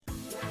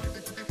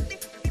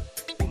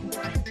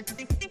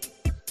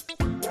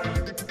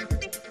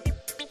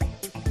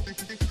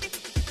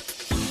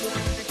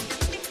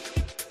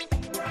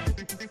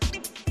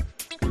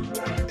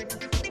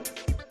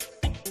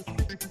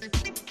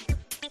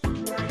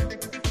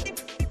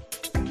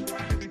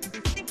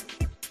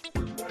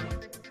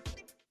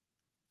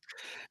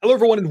Hello,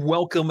 everyone, and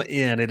welcome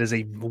in. It is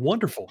a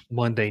wonderful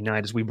Monday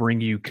night as we bring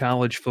you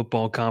college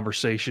football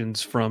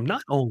conversations from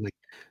not only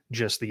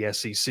just the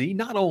SEC,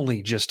 not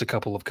only just a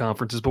couple of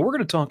conferences, but we're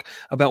going to talk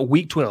about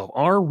Week 12,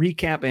 our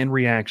recap and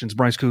reactions.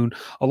 Bryce Coon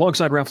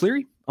alongside Ralph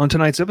Leary on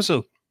tonight's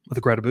episode of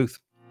The Crowded Booth.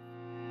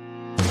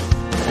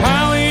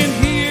 Pile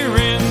in here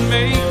and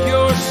make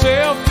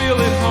yourself feel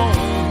at home.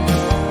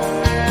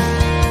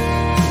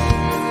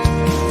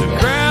 The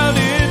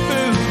Crowded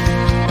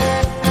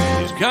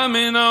Booth is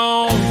coming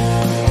on.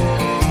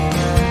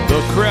 The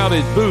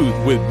Crowded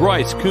Booth with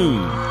Bryce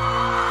Coon.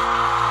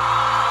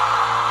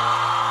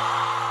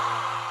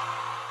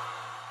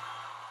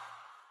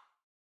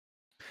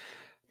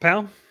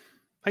 Pal,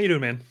 how you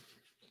doing, man?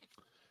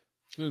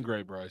 Doing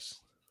great,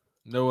 Bryce.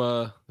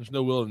 There's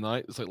no Will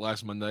tonight. It's like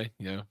last Monday.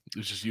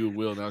 It's just you and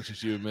Will. Now it's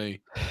just you and me.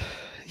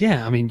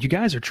 Yeah, I mean, you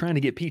guys are trying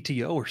to get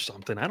PTO or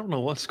something. I don't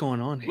know what's going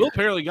on here. Will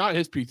apparently got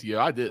his PTO.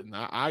 I didn't.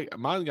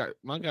 Mine got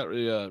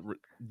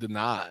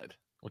denied,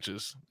 which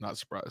is not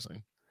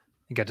surprising.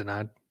 You got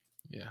denied.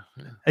 Yeah.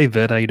 Hey,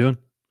 Vet, how you doing?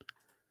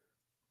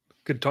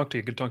 Good to talk to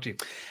you.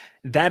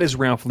 That is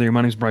Ralph Lear.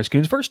 My name is Bryce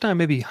Coons. First time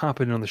maybe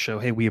hopping in on the show.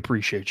 Hey, we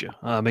appreciate you.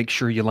 Make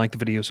sure you like the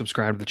video,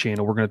 subscribe to the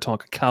channel. We're going to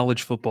talk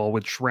college football,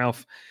 which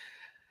Ralph,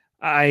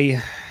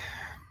 I'm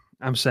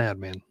sad,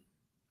 man.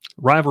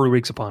 Rivalry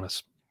week's upon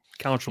us.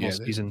 College football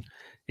season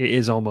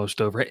is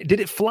almost over. Did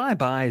it fly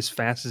by as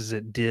fast as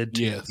it did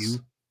to you?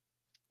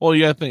 Well,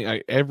 I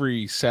think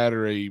every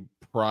Saturday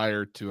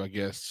prior to, I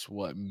guess,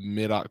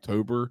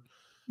 mid-October,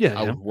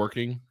 I was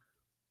working.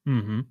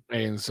 Mm-hmm.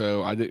 And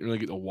so I didn't really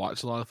get to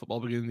watch a lot of football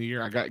at the beginning of the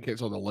year. I got to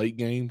catch all the late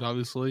games,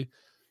 obviously.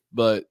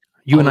 But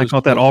you and I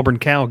caught that Auburn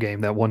Cal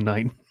game that one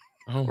night.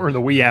 Or in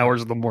the wee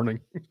hours of the morning.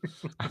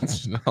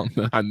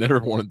 I never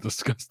want to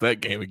discuss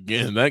that game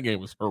again. That game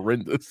was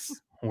horrendous.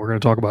 We're going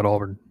to talk about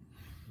Auburn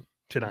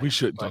tonight. We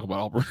shouldn't talk about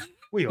Auburn.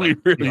 We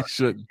really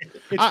shouldn't.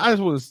 I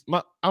just want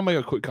to. I'll make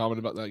a quick comment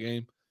about that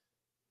game.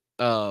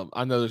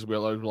 I know there's going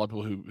to be a lot of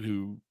people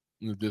who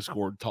in the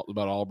Discord talked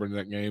about Auburn in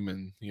that game,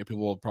 and people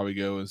will probably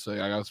go and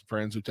say, "I got some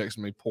friends who texted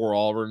me, poor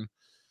Auburn."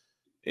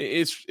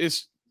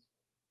 It's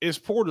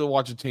poor to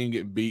watch a team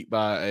get beat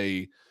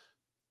by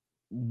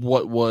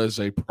what was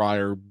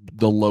the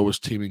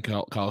lowest team in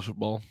college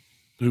football,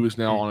 who is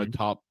now on a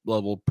top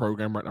level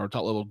program right now, or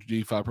top level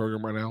G5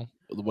 program right now,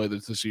 the way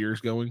that this year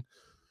is going.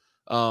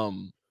 But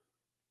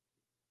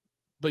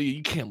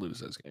you can't lose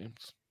those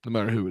games, no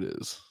matter who it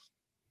is.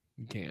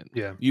 You can't.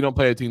 Yeah. You don't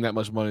pay a team that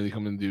much money to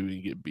come in and do and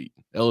you get beat.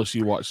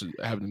 LSU watched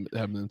having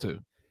them too.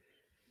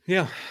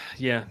 Yeah.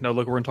 No,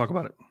 look, we're going to talk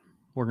about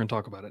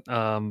it.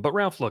 But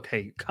Ralph, look,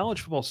 hey, college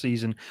football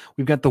season.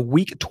 We've got the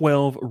Week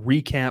 12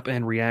 recap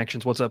and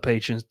reactions. What's up,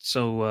 patience?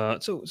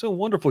 So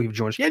wonderful you've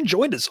joined us. You hadn't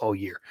joined us all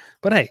year,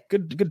 but hey,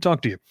 good to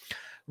talk to you,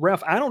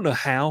 Ralph. I don't know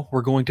how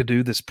we're going to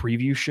do this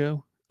preview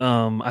show.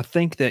 I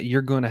think that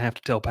you're going to have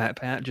to tell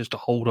Pat just to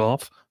hold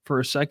off for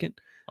a second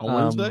on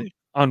Wednesday.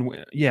 I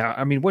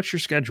mean, what's your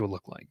schedule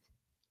look like?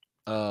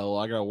 Well,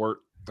 I got to work.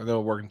 I know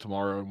I'm working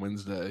tomorrow and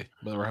Wednesday,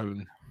 but we're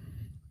having.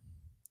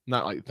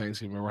 Not like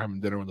Thanksgiving. We're having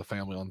dinner with the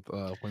family on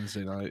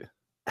Wednesday night.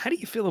 How do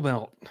you feel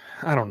about?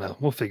 I don't know.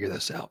 We'll figure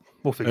this out.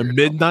 A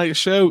midnight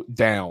show.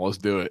 Down. Let's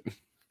do it.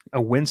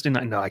 A Wednesday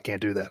night? No, I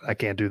can't do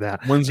that.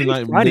 Wednesday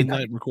night, Friday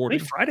midnight recording.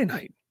 Maybe Friday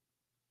night.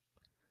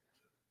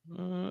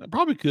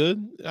 Probably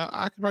could.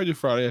 I could probably do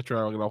Friday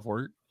after I get off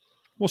work.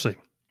 We'll see.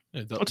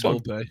 Yeah,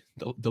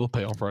 double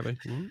pay on Friday.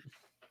 Mm-hmm.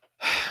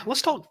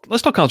 Let's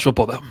talk college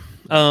football though.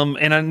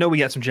 And I know we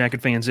got some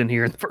Jacket fans in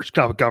here in the first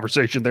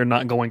conversation. They're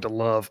not going to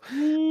love.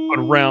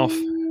 But Ralph,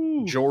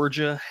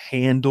 Georgia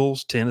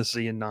handles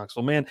Tennessee and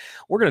Knoxville. Man,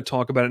 we're going to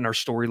talk about it in our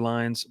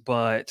storylines.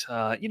 But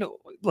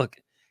look,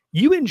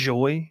 you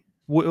enjoy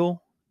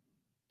Will.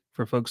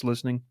 For folks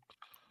listening,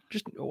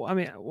 dude,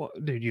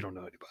 you don't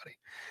know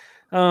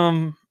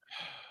anybody.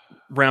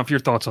 Ralph, your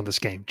thoughts on this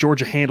game?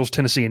 Georgia handles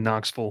Tennessee and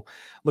Knoxville.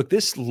 Look,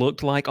 this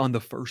looked like on the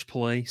first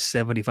play,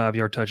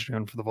 75-yard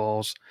touchdown for the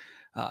Vols.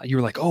 You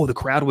were like, oh, the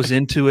crowd was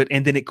into it,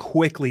 and then it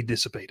quickly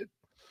dissipated.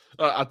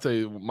 I'll tell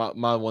you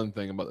my one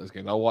thing about this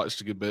game. I watched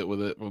a good bit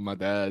with my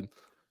dad.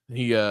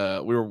 He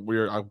I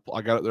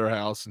got at their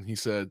house and he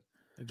said,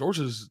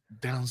 Georgia's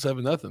down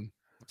 7-0. I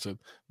said,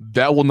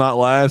 that will not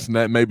last, and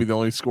that may be the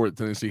only score that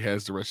Tennessee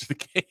has the rest of the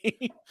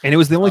game. And it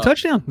was the only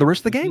touchdown the rest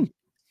of the game.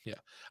 Yeah.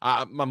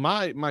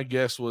 My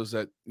guess was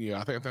that,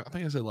 I think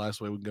I said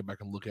last week, we can go back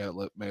and look at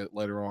it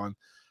later on.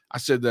 I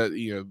said that,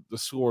 the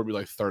score would be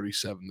like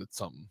 37 to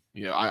something.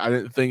 I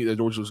didn't think that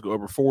Georgia was going to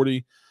go over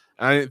 40.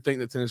 And I didn't think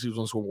that Tennessee was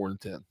going to score more than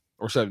 10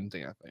 or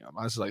 17, I think.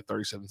 I said like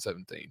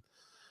 37-17.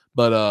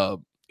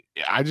 But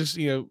I just,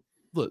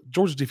 look,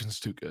 Georgia's defense is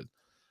too good.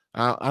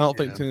 I don't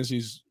think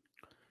Tennessee's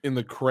in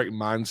the correct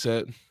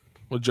mindset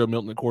with Joe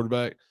Milton at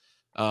quarterback.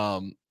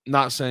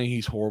 Not saying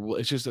he's horrible.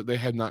 It's just that they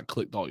have not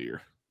clicked all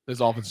year. This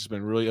offense has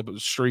been really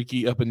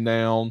streaky, up and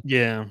down.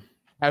 Yeah.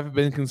 Haven't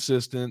been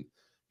consistent.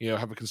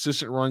 Have a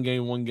consistent run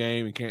game one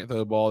game and can't throw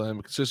the ball. Then have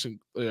a consistent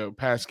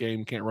pass game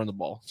and can't run the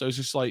ball. So it's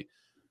just like,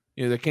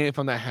 they can't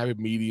find that happy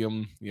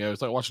medium.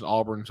 It's like watching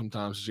Auburn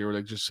sometimes this year where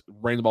they just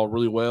ran the ball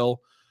really well,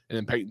 and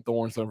then Peyton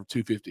Thorne's throwing for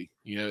 250.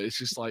 You know, it's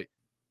just like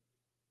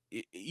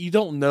you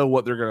don't know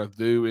what they're going to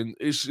do, and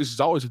it's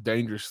always a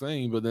dangerous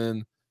thing. But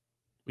then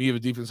when you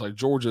have a defense like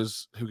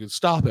Georgia's who can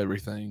stop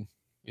everything,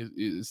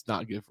 it's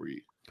not good for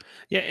you.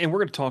 Yeah, and we're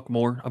going to talk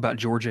more about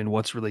Georgia and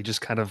what's really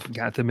just kind of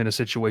got them in a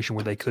situation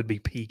where they could be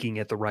peaking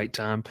at the right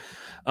time.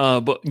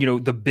 But, you know,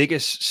 the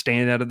biggest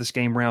standout of this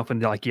game, Ralph,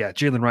 and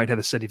Jalen Wright had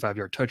a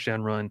 75-yard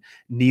touchdown run.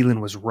 Neyland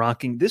was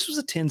rocking. This was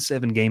a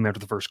 10-7 game after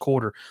the first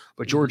quarter,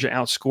 but Georgia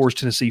outscores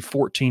Tennessee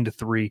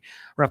 14-3.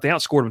 Ralph, they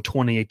outscored them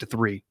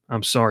 28-3.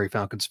 I'm sorry,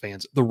 Falcons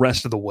fans. The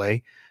rest of the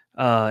way,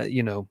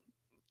 Dylan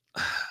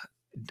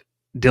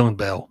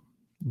Bell.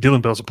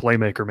 Dylan Bell's a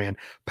playmaker, man.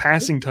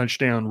 Passing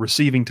touchdown,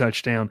 receiving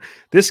touchdown.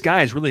 This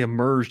guy has really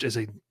emerged as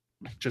a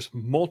just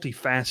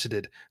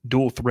multifaceted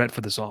dual threat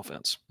for this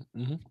offense.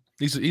 Mm-hmm.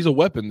 He's a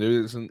weapon,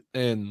 dude.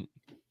 And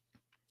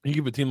you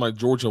give a team like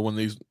Georgia when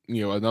these,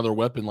 another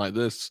weapon like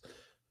this,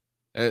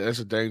 that's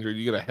a danger.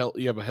 You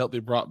have a healthy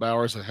Brock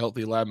Bowers, a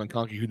healthy Ladd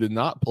McConkey who did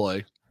not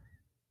play.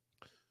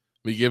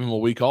 We give him a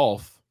week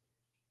off.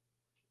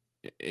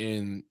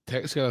 And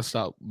Tech's got to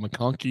stop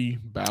McConkey,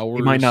 Bowers.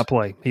 He might not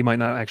play. He might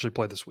not actually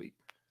play this week.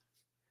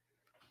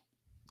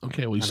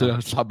 Okay, well, you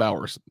said stop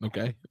Bowers.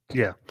 Okay.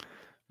 Yeah.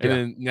 And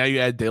then now you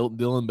add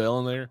Dylan Bell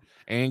in there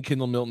and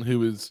Kendall Milton,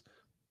 who is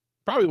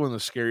probably one of the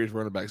scariest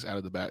running backs out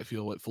of the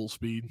backfield at full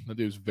speed. That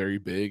dude's very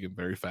big and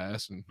very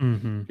fast and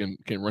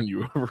can run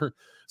you over.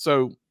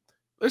 So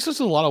there's just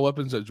a lot of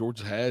weapons that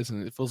Georgia has,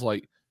 and it feels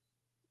like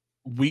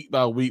week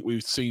by week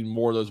we've seen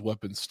more of those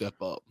weapons step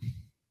up.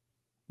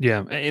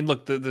 Yeah, and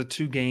look, the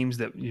two games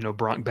that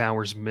Brock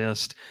Bowers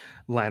missed,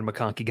 Ladd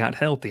McConkey got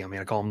healthy. I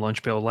mean, I call him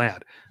Lunch Pail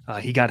Ladd.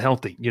 He got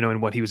healthy, in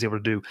what he was able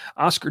to do.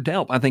 Oscar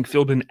Delp, I think,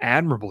 filled in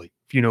admirably,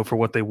 for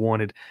what they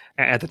wanted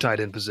at the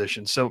tight end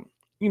position. So,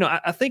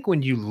 I think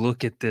when you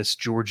look at this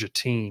Georgia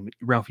team,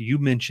 Ralph, you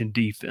mentioned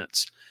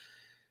defense.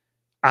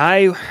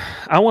 I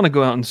want to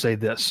go out and say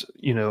this,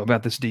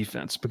 about this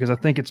defense, because I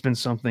think it's been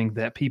something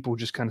that people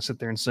just kind of sit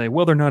there and say,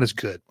 well, they're not as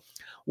good.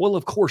 Well,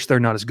 of course, they're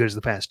not as good as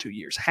the past 2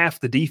 years.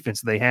 Half the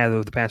defense they had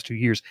over the past 2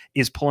 years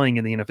is playing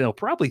in the NFL,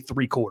 probably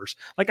 3/4.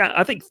 Like,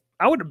 I think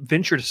I would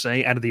venture to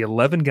say out of the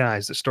 11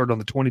 guys that started on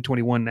the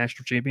 2021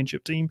 national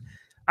championship team,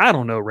 I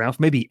don't know, Ralph,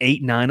 maybe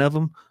 8, 9 of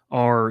them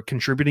are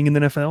contributing in the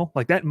NFL.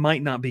 Like, that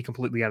might not be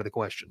completely out of the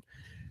question.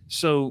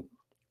 So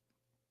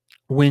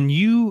when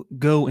you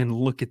go and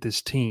look at this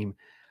team,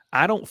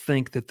 I don't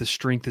think that the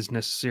strength is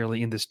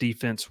necessarily in this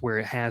defense where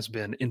it has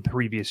been in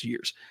previous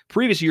years.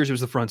 Previous years, it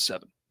was the front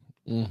seven.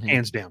 Mm-hmm.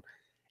 Hands down.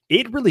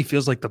 It really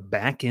feels like the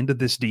back end of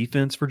this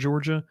defense for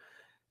Georgia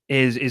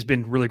has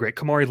been really great.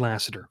 Kamari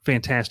Lassiter,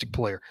 fantastic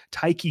player.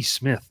 Tyke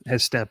Smith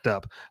has stepped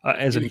up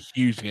as a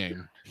huge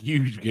game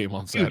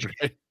on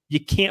Saturday. You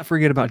can't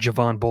forget about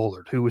Javon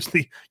Bullard, who was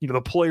the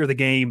player of the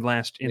game in the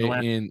last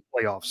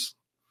playoffs.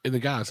 And the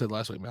guy I said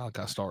last week,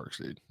 Malachi Starks,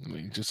 dude. I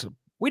mean,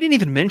 we didn't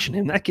even mention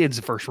him. That kid's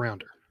a first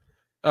rounder.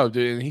 Oh,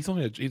 dude, and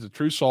he's a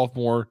true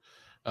sophomore.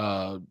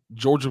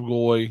 Georgia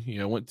boy,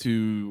 went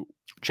to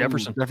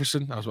Jefferson.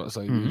 I was about to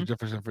say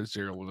Jefferson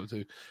Fitzgerald, one of the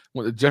two.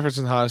 Went to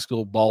Jefferson High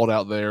School, balled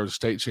out there, was a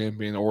state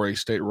champion or a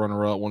state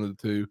runner-up, one of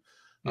the two.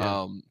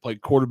 Yeah.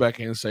 Played quarterback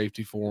and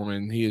safety for him,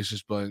 and he has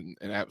just been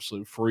an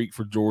absolute freak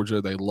for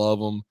Georgia. They love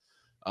him.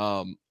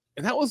 And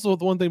that was the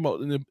one thing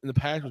about in the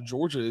past with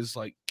Georgia is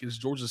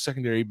Georgia's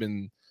secondary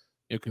been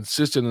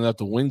consistent enough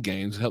to win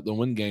games, help them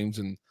win games,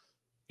 and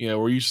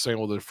we're used to saying,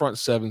 well, the front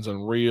seven's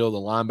unreal, the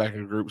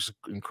linebacker group's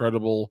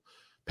incredible,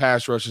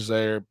 pass rush is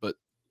there, but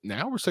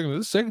now we're saying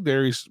this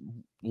secondary is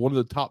one of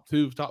the top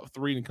 3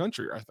 in the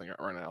country, I think,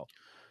 right now.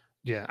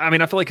 Yeah, I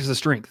mean, I feel like it's a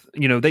strength.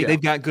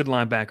 They've got good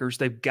linebackers.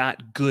 They've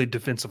got good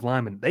defensive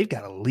linemen. They've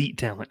got elite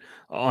talent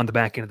on the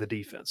back end of the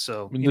defense.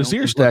 So,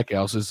 Nasir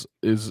Stackhouse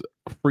is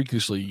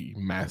freakishly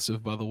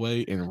massive, by the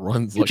way, and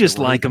runs. You just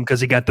like him because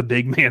he got the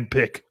big man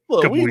pick.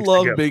 Look, we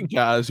love big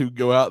guys who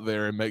go out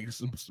there and make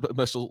some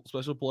special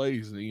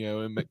plays,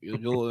 and make a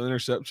little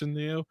interception.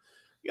 You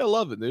gotta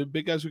love it, dude.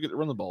 Big guys who get to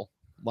run the ball.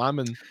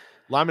 Lineman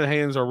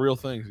hands are real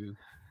things, dude.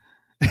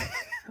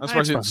 I'm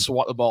surprised he didn't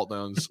swat the ball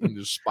down and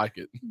just spike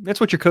it.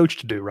 That's what you're coached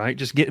to do, right?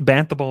 Just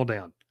bat the ball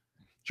down.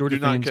 Georgia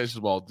do not catch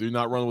the ball. Do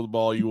not run with the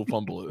ball. You will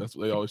fumble it. That's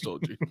what they always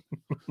told you.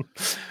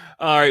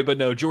 All right, but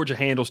no, Georgia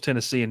handles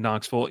Tennessee and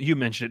Knoxville. You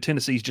mentioned it.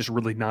 Tennessee's just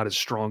really not as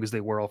strong as they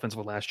were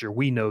offensively last year.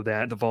 We know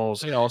that. The Vols.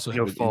 They also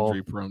have been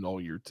injury prone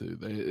all year too.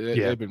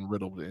 They've been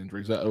riddled with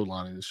injuries. That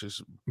O-line is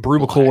just. Brew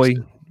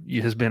McCoy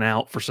has been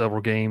out for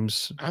several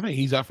games. I think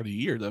he's out for the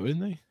year though,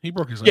 isn't he? He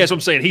broke his. Yeah, that's what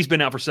I'm saying. He's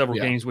been out for several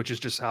games, which is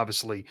just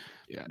obviously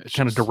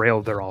kind of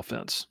derailed their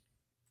offense.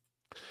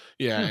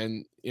 Yeah,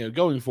 and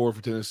going forward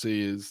for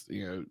Tennessee is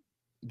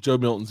Joe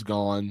Milton's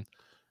gone.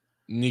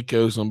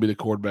 Nico's gonna be the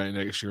quarterback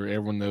next year.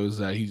 Everyone knows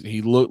that.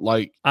 He looked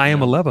like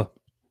Iamaleava.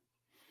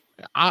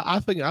 I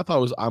thought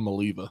it was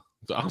Iamaleava.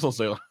 So I was gonna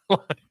say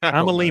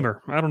I'm a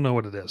lemur. I don't know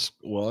what it is.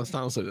 Well, let's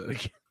not say that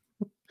again.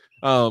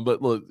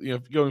 But look,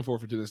 going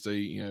forward for Tennessee,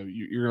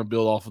 you're gonna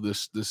build off of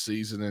this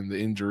season and the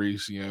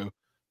injuries.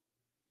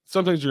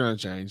 Some things are gonna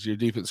change. Your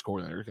defense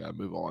coordinator gotta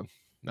move on.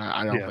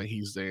 I don't think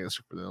he's the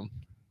answer for them.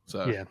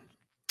 So Yeah,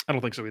 I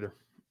don't think so either.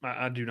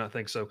 I do not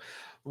think so.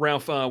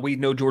 Ralph, we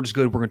know Georgia's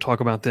good. We're going to talk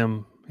about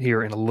them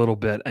here in a little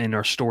bit in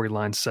our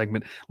storyline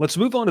segment. Let's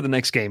move on to the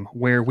next game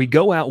where we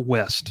go out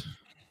west.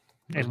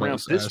 And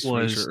Ralph, this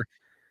was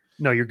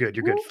no, you're good.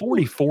 You're good.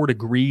 44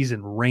 degrees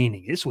and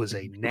raining. This was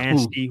a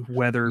nasty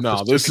weather.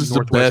 No, this is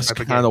the best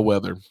kind of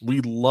weather.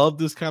 We love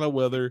this kind of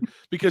weather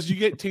because you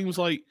get teams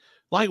like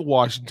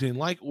Washington,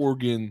 like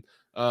Oregon,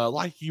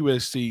 like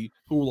USC,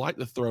 who like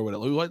to throw it,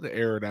 who like to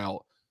air it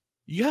out.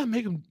 You got to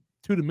make them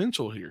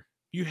two-dimensional here.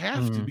 You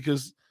have to,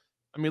 because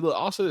I mean, look,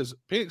 also this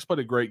Penix played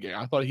a great game.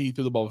 I thought he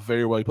threw the ball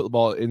very well. He put the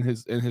ball in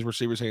his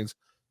receivers' hands.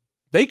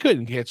 They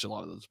couldn't catch a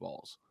lot of those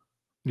balls.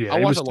 Yeah,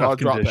 I watched a lot of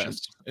drop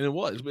passes, and it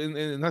was, and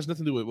it has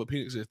nothing to do with what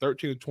Penix did.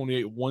 13 of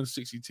 28,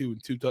 162,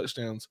 and 2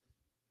 touchdowns.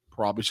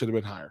 Probably should have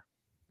been higher.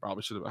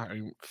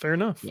 Fair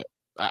enough. Yeah.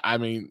 I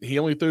mean, he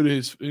only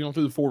threw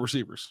to 4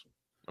 receivers.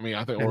 I mean,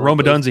 I think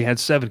Roma Dunze had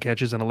 7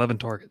 catches and 11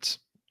 targets.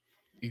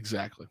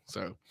 Exactly.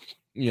 So,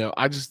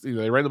 I just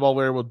they ran the ball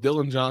very well.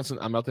 Dylan Johnson,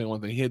 I'm not thinking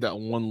one thing. He had that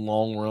one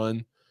long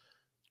run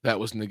that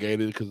was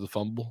negated because of the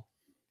fumble,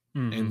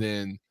 and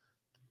then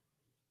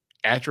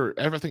after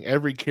everything,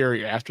 every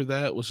carry after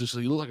that was just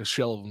he looked like a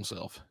shell of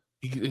himself.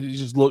 He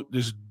just looked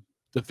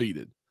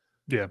defeated.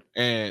 Yeah,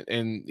 and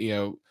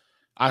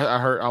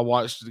I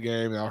watched the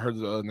game and I heard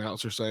the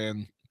announcer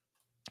saying,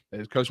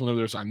 his coach went over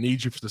there, so I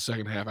need you for the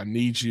second half. I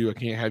need you. I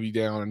can't have you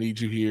down. I need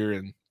you here.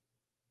 And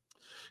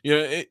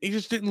he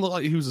just didn't look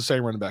like he was the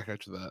same running back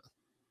after that.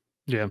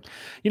 Yeah.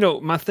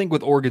 My thing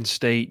with Oregon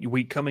State,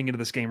 we coming into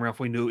this game, Ralph,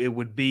 we knew it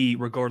would be,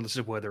 regardless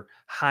of whether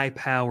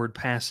high-powered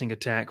passing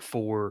attack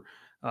for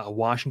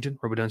Washington.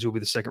 Roma Dunze will be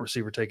the second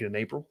receiver taken in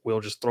April.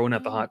 Will just throwing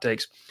out the hot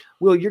takes.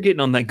 Will, you're getting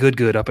on that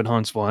good up in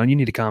Huntsville, and you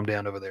need to calm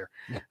down over there.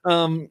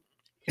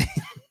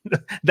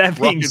 That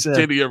being said,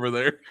 Rocket City over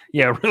there.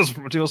 Yeah,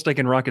 real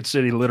sticking Rocket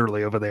City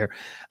literally over there.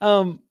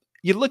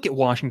 You look at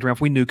Washington, Ralph,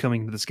 we knew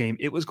coming into this game,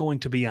 it was going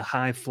to be a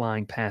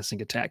high-flying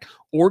passing attack.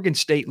 Oregon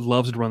State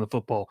loves to run the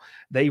football.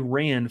 They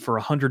ran for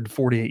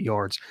 148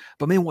 yards.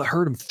 But, man, what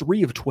hurt them,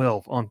 3 of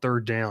 12 on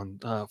third down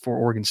for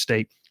Oregon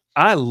State.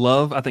 I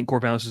think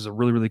Corvallis is a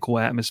really, really cool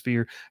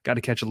atmosphere. Got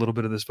to catch a little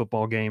bit of this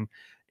football game.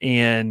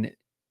 And,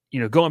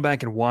 going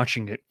back and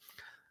watching it,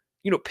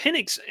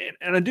 Penix,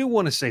 and I do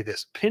want to say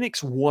this,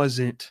 Penix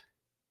wasn't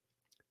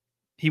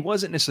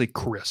necessarily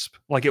crisp.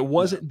 Like, it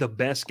wasn't the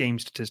best game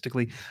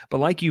statistically, but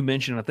like you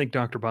mentioned, I think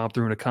Dr. Bob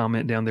threw in a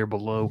comment down there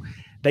below,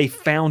 they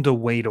found a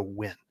way to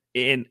win.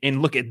 And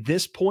look, at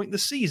this point in the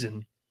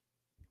season,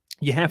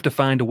 you have to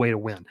find a way to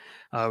win.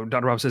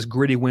 Dr. Bob says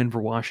gritty win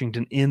for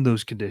Washington in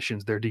those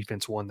conditions. Their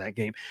defense won that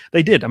game.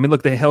 They did. I mean,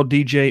 look, they held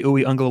DJ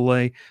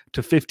Uiagalelei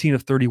to 15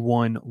 of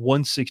 31,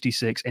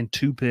 166, and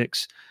 2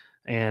 picks.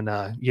 And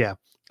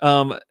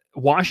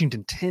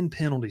Washington, 10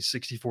 penalties,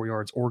 64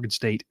 yards. Oregon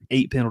State,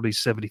 8 penalties,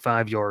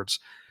 75 yards.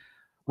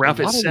 Ralph,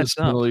 it sets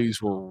up.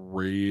 Penalties were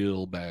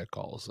real bad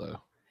calls,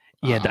 though.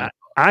 Yeah,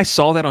 I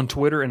saw that on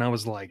Twitter, and I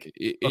was like,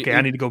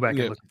 I need to go back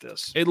and look at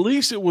this. At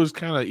least it was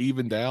kind of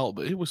evened out,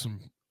 but it was some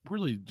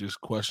really just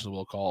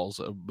questionable calls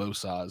of both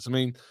sides. I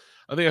mean,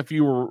 I think a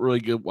few were really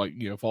good, like,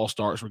 false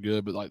starts were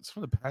good, but like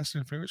some of the pass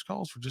interference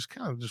calls were just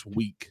kind of just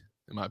weak,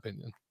 in my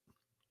opinion.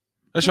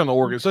 Especially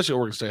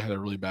Oregon State had a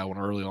really bad one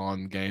early on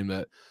in the game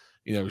that,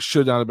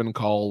 should not have been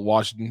called.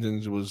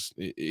 Washington's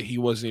he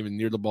wasn't even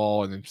near the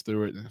ball and then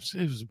threw it. And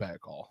it was a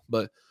bad call.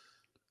 But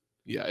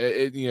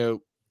yeah,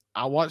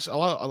 I watched a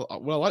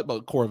lot. What I like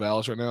about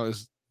Corvallis right now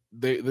is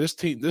this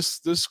team, this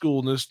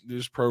school, and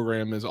this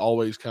program has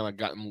always kind of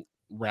gotten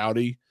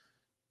rowdy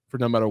for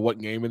no matter what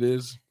game it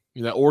is.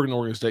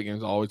 Oregon State game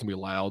is always gonna be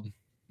loud,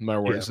 no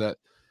matter where it's at.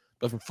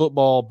 But for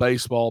football,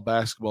 baseball,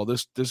 basketball,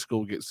 this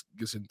school gets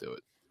into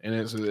it, and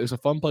it's a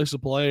fun place to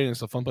play, and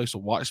it's a fun place to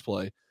watch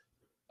play.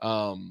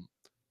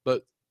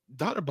 But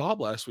Dr.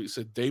 Bob last week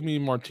said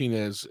Damian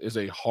Martinez is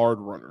a hard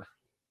runner.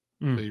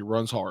 He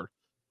runs hard.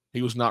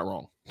 He was not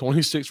wrong.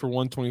 26 for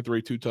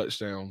 123, 2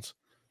 touchdowns,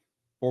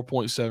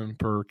 4.7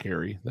 per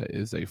carry. That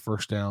is a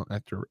first down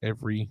after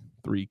every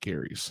 3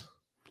 carries.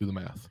 Do the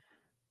math.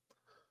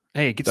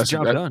 Hey, it gets the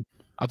job done.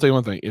 I'll tell you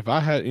one thing. If I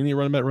had any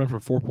running back run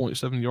for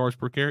 4.7 yards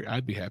per carry,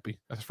 I'd be happy.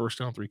 That's first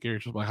down, 3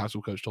 carries. That's what my high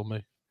school coach told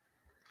me.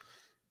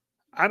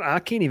 I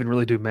can't even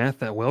really do math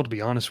that well, to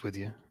be honest with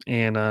you.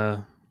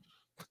 And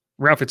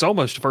Ralph, it's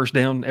almost first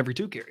down every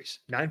 2 carries,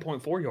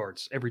 9.4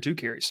 yards every 2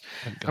 carries.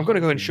 I'm going to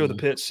go ahead and show the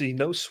pit. See,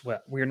 no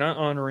sweat. We are not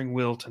honoring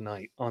Will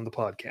tonight on the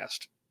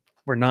podcast.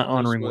 We're not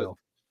honoring Will.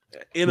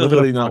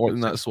 Inability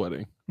not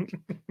sweating.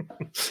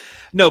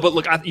 No, but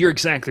look, you're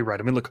exactly right.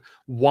 I mean, look,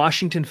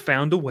 Washington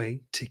found a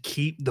way to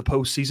keep the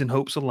postseason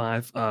hopes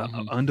alive,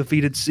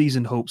 undefeated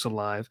season hopes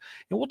alive.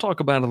 And we'll talk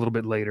about it a little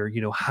bit later,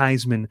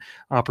 Heisman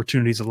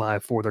opportunities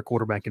alive for their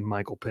quarterback in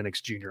Michael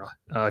Penix Jr.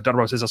 Dr.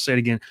 Bob says, I'll say it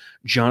again,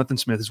 Jonathan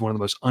Smith is one of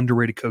the most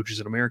underrated coaches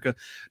in America.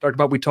 Dr.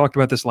 Bob, we talked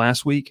about this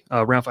last week.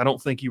 Ralph, I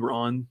don't think you were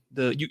on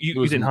you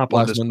didn't hop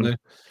on this Monday.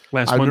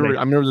 Last Monday.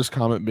 I remember this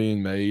comment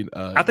being made.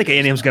 I think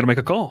A&M's got to make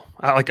a call.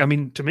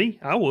 To me,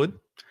 I would.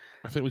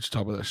 I think we should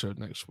talk about that show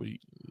next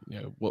week.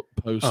 What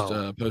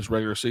post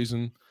regular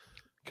season?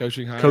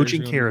 Coaching hires.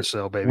 Coaching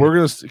carousel, baby. We're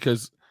going to,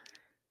 because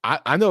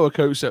I know a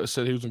coach that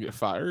said he was going to get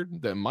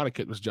fired that might have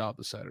kept his job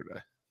this Saturday.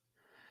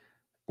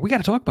 We got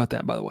to talk about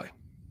that, by the way.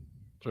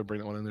 So we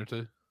bring that one in there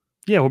too?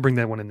 Yeah, we'll bring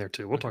that one in there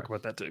too. We'll talk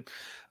about that too.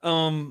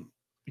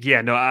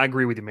 Yeah, no, I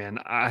agree with you, man.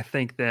 I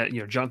think that,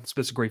 Jonathan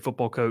Smith's a great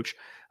football coach.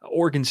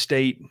 Oregon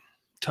State,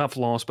 tough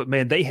loss, but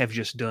man, they have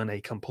just done a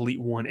complete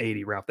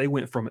 180, Ralph. They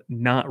went from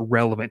not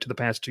relevant to the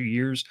past 2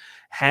 years,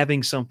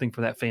 having something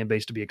for that fan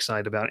base to be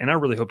excited about. And I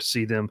really hope to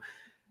see them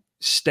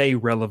stay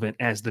relevant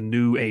as the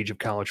new age of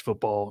college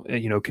football,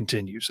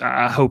 continues.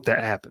 I hope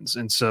that happens.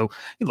 And so,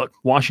 look,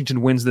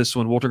 Washington wins this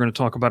one. We're going to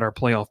talk about our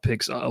playoff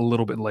picks a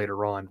little bit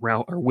later on.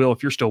 Will,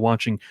 if you're still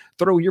watching,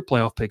 throw your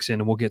playoff picks in,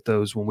 and we'll get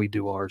those when we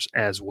do ours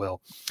as well.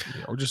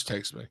 Yeah, or just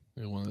text me.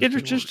 Yeah,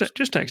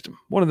 just text them,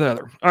 one or the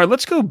other. All right,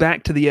 let's go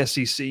back to the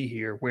SEC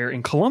here, where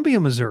in Columbia,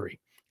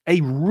 Missouri,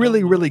 a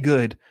really, really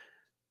good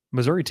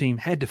Missouri team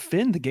had to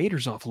fend the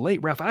Gators off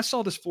late. Ralph, I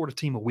saw this Florida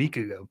team a week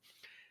ago.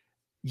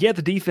 Yeah,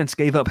 the defense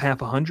gave up half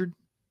 100,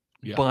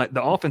 but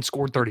the offense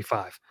scored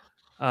 35.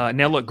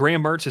 Now, look,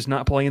 Graham Mertz is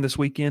not playing this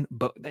weekend,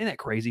 but ain't that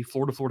crazy?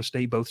 Florida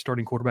State, both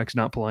starting quarterbacks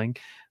not playing.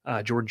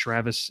 Jordan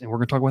Travis, and we're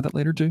going to talk about that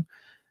later too.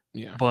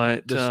 Yeah,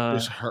 but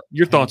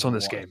your thoughts on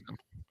this game?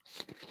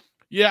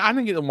 Yeah, I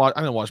didn't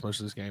watch most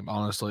of this game,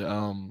 honestly.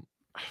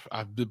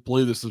 I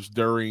believe this was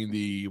during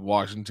the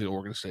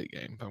Washington-Oregon State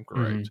game, if I'm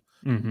correct.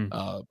 Mm-hmm.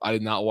 I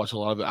did not watch a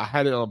lot of it. I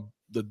had it on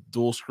the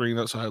dual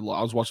screen, so I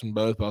was watching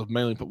both, but I was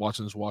mainly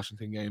watching this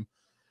Washington game.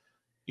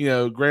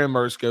 Graham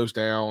Mertz goes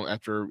down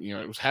after,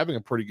 it was having a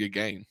pretty good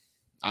game.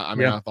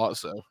 I thought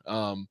so.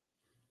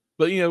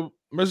 But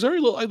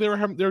Missouri looked like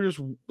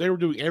they were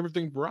doing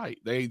everything right.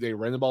 They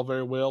ran the ball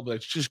very well, but they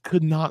just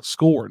could not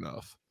score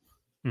enough.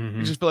 Mm-hmm.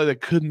 You just feel like they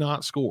could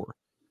not score.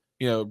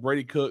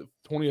 Brady Cook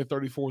 20 of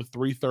 34,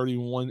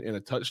 331 and a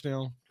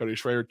touchdown. Cody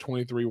Schrader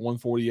 23,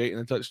 148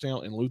 and a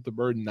touchdown, and Luther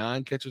Bird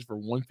 9 catches for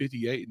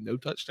 158 and no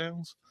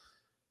touchdowns.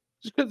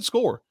 Just couldn't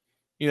score.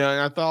 And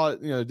I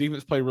thought, the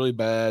defense played really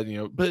bad,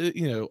 but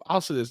I'll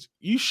say this,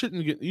 you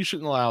shouldn't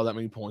allow that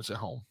many points at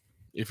home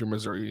if you're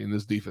Missouri in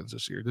this defense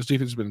this year. This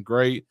defense has been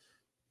great.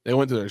 They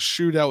went to a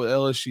shootout with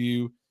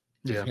LSU.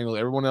 Just handled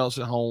everyone else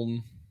at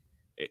home.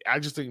 I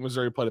just think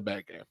Missouri played a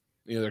bad game.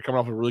 They're coming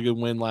off a really good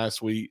win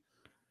last week.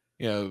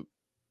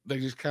 They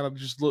just kind of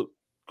just look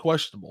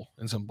questionable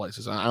in some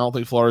places. I don't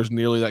think Florida's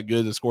nearly that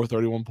good to score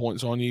 31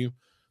 points on you.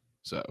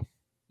 So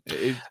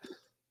it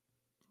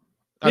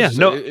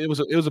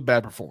was a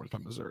bad performance by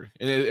Missouri,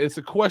 and it's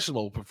a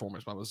questionable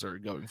performance by Missouri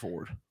going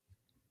forward.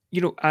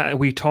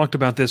 We talked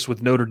about this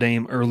with Notre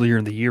Dame earlier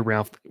in the year,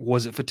 Ralph.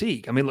 Was it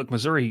fatigue? I mean, look,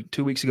 Missouri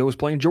 2 weeks ago was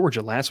playing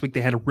Georgia. Last week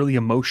they had a really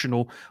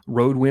emotional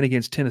road win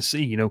against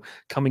Tennessee.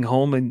 Coming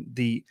home, and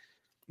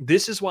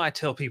this is why I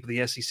tell people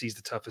the SEC is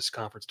the toughest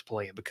conference to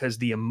play in, because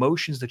the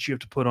emotions that you have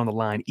to put on the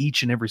line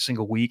each and every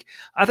single week,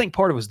 I think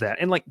part of it was that.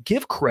 And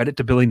give credit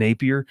to Billy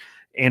Napier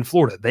and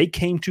Florida. They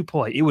came to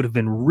play. It would have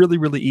been really,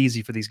 really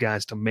easy for these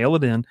guys to mail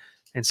it in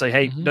and say,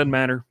 hey, doesn't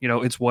matter.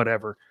 It's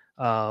whatever.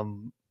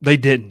 They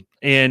didn't.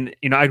 And,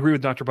 I agree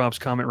with Dr. Bob's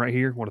comment right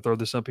here. I want to throw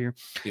this up here.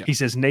 Yeah. He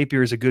says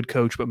Napier is a good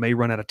coach, but may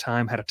run out of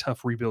time, had a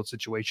tough rebuild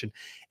situation,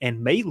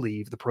 and may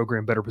leave the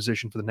program better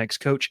position for the next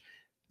coach.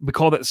 We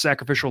call that the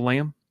sacrificial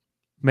lamb.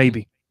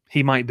 Maybe.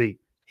 He might be.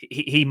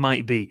 He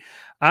might be.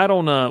 I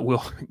don't know.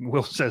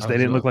 Will says they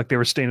didn't look like they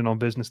were standing on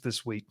business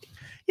this week.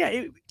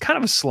 Yeah, kind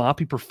of a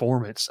sloppy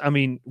performance. I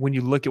mean, when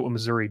you look at what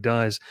Missouri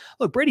does,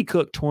 look, Brady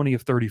Cook, 20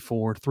 of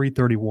 34,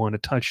 331, a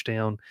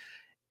touchdown.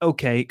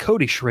 Okay,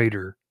 Cody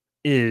Schrader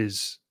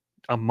is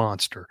a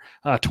monster.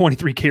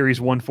 23 carries,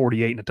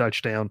 148 and a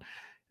touchdown.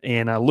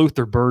 And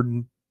Luther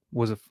Burden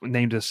was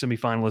named a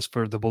semifinalist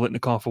for the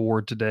Bolitnikoff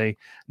Award today.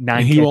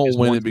 He won't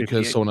win it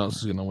because someone else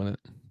is going to win it.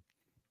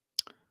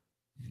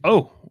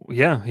 Oh,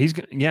 yeah.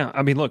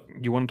 I mean, look,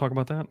 you want to talk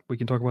about that? We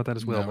can talk about that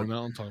as well.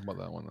 No, I'm talking about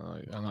that one.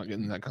 I'm not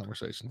getting that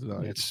conversation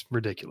today. It's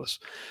ridiculous.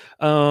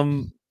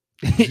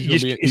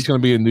 He's going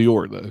to be in New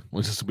York, though,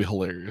 which is to be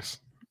hilarious.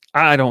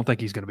 I don't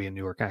think he's going to be in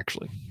New York,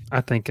 actually.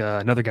 I think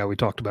another guy we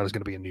talked about is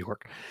going to be in New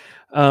York.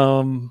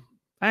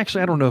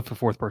 Actually, I don't know if the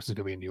fourth person is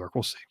going to be in New York.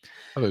 We'll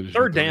see.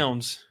 Third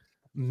downs,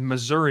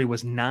 Missouri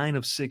was 9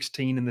 of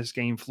 16 in this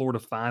game. Florida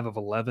 5 of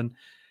 11.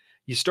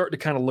 You start to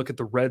kind of look at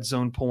the red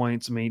zone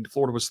points. I mean,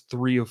 Florida was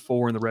 3 of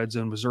 4 in the red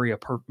zone. Missouri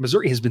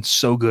has been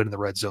so good in the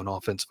red zone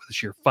offense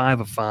this year,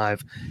 5 of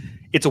 5.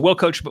 It's a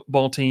well-coached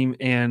ball team,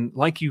 and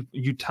like you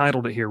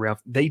titled it here,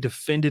 Ralph, they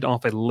defended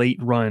off a late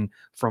run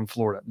from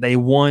Florida. They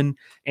won,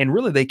 and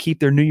really they keep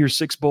their New Year's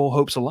Six Bowl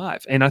hopes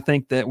alive. And I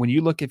think that when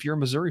you look, if you're a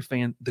Missouri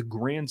fan, the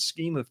grand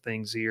scheme of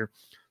things here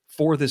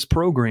for this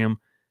program,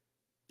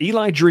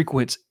 Eli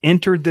Drinkwitz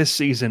entered this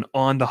season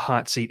on the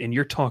hot seat, and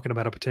you're talking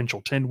about a potential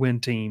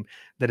 10-win team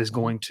that is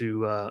going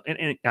to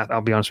and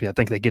I'll be honest with you, I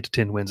think they get to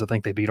 10 wins. I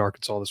think they beat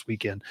Arkansas this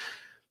weekend.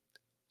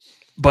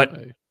 But,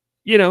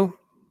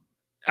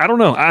 I don't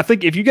know. I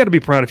think if you got to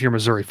be proud if you're a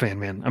Missouri fan,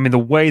 man. I mean, the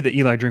way that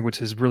Eli Drinkwitz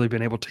has really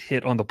been able to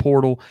hit on the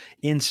portal,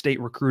 in-state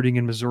recruiting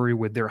in Missouri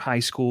with their high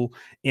school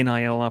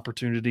NIL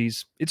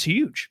opportunities, it's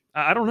huge.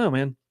 I don't know,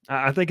 man.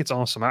 I think it's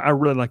awesome. I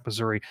really like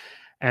Missouri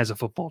as a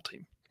football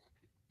team.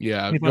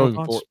 Yeah, Any final going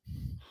thoughts? forward.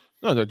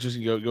 No,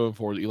 just going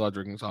forward. Eli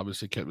Drinkins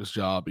obviously kept his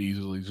job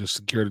easily, just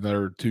secured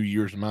another 2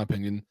 years, in my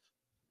opinion.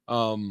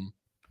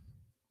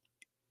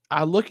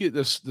 I look at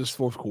this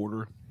fourth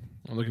quarter.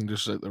 I'm looking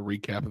just at the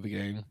recap of the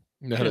game.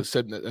 They had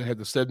they had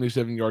the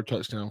 77-yard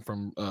touchdown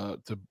from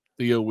to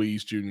Theo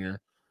Wees Jr.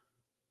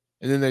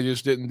 And then they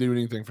just didn't do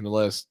anything for the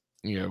last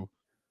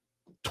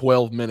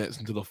 12 minutes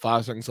until the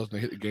 5 seconds left and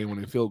they hit the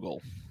game-winning field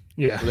goal.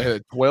 Yeah, so they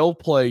had a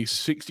 12-play,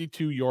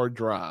 62-yard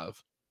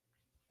drive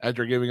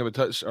after giving up a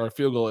touch or a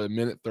field goal at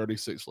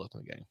 1:36 left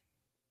in the game.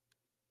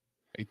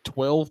 A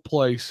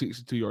 12-play,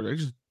 62-yard. They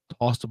just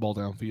tossed the ball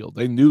downfield.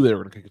 They knew they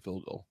were going to kick a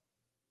field goal.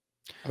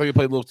 I think you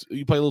play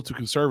a little too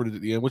conservative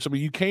at the end, which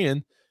you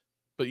can,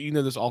 but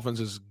this offense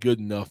is good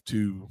enough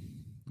to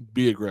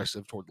be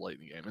aggressive toward the late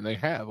in the game, and they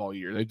have all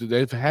year.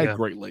 They've had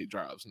great late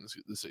drives in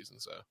this season.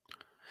 So,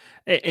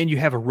 and you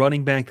have a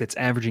running back that's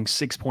averaging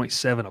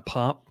 6.7 a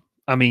pop.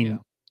 I mean,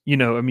 you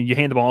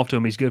hand the ball off to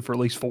him, he's good for at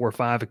least 4 or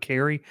 5 a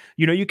carry.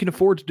 You can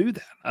afford to do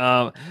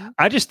that.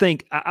 I just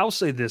think I'll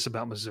say this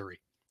about Missouri.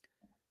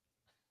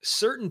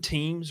 Certain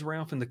teams,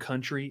 Ralph, in the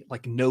country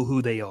know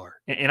who they are.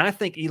 And I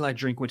think Eli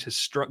Drinkwitz has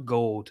struck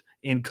gold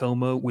in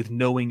Como with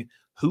knowing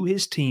who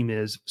his team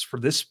is for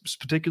this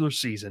particular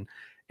season.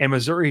 And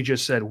Missouri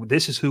just said,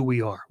 this is who we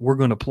are. We're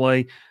going to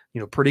play,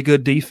 pretty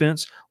good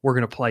defense. We're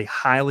going to play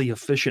highly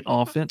efficient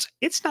offense.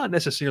 It's not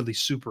necessarily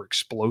super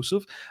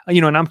explosive.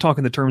 And I'm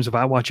talking the terms of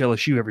I watch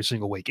LSU every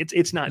single week.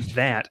 It's not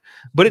that,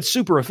 but it's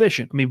super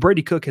efficient. I mean,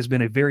 Brady Cook has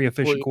been a very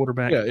efficient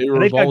quarterback. Yeah,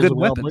 and they've got good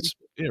weapons.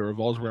 It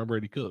revolves around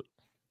Brady Cook.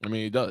 I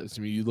mean, it does.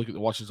 I mean, you look at the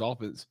Washington's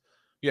offense.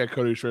 Yeah,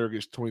 Cody Schrader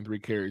gets 23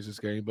 carries this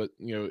game, but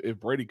if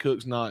Brady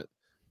Cook's not,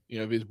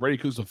 if Brady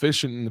Cook's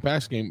efficient in the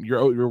pass game,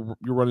 you're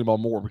running the ball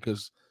more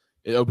because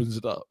it opens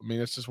it up. I mean,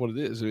 that's just what it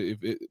is.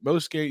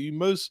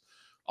 Most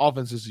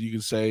offenses, you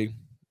can say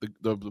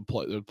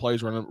the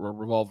plays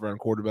revolve around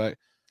quarterback,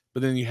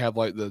 but then you have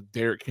the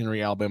Derrick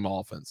Henry Alabama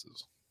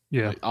offenses.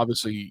 Yeah,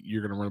 obviously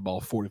you're going to run the ball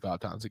 45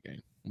 times a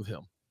game with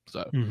him.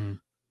 So,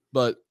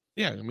 but.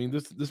 Yeah, I mean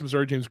this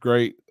Missouri team's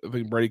great. I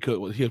think Brady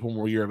Cook he has one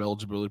more year of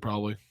eligibility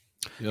probably.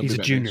 He's a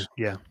junior.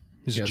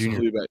 He's a junior.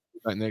 So he'll be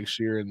back next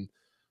year, and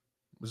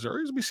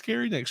Missouri's gonna be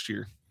scary next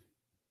year.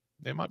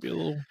 They might be a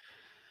little.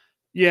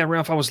 Yeah,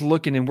 Ralph, I was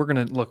looking, and we're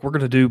gonna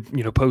do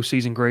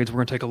postseason grades. We're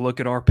gonna take a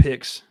look at our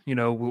picks.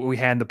 We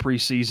had in the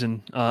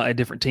preseason at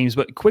different teams,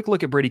 but quick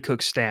look at Brady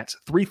Cook's stats: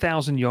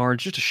 3,000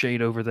 yards, just a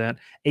shade over that,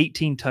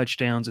 18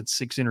 touchdowns and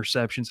 6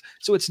 interceptions.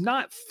 So it's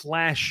not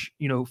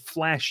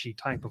flashy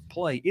type of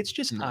play. It's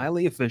just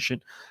highly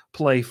efficient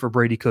play for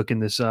Brady Cook in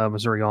this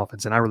Missouri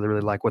offense, and I really, really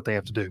like what they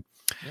have to do.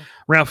 Yeah.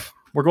 Ralph,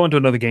 we're going to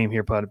another game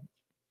here, bud,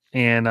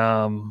 and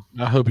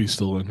I hope he's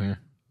still in here.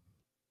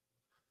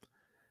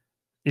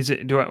 Is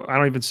it? I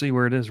don't even see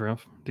where it is,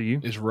 Ralph. Do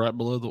you? It's right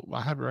below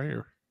I have it right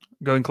here.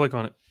 Go and click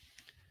on it.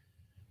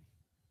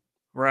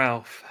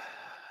 Ralph.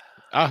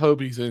 I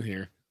hope he's in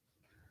here.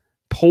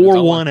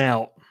 Pour one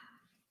out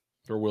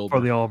for Wilbur.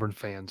 For the Auburn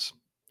fans.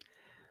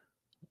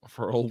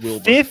 For old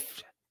Wilbur.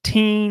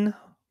 15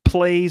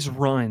 plays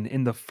run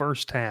in the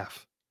first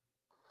half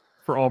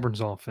for Auburn's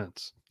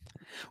offense.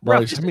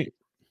 Bryce, Ralph,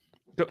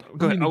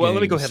 go ahead. Well,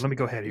 let me go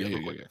ahead here.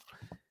 Yeah.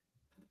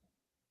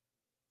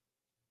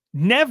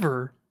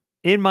 Never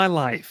in my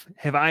life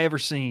have I ever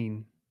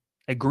seen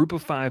a group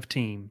of 5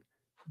 team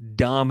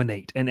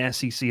dominate an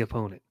SEC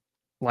opponent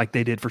like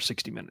they did for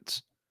 60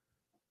 minutes.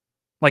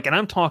 And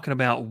I'm talking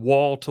about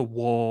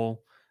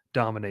wall-to-wall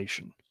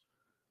domination.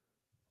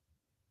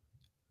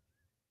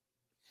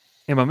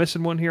 Am I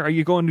missing one here? Are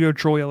you going to go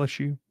Troy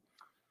LSU?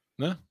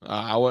 No,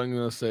 I wasn't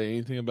going to say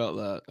anything about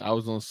that. I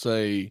was going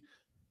to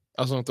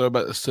throw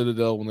about the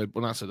Citadel when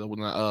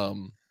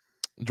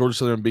Georgia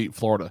Southern beat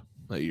Florida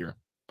that year.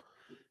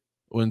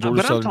 When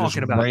Georgia Southern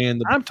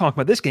I'm talking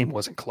about this game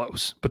wasn't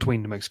close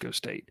between New Mexico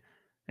State.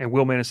 And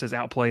Will Manning says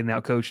outplayed and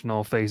outcoached in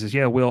all phases.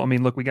 Yeah, Will, I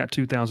mean, look, we got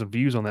 2,000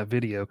 views on that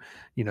video,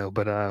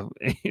 but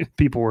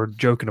people were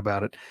joking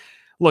about it.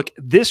 Look,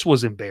 this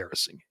was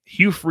embarrassing.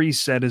 Hugh Freeze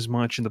said as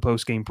much in the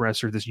postgame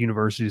presser, this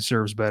university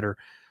deserves better.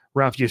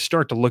 Ralph, you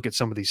start to look at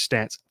some of these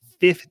stats.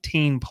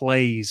 15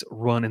 plays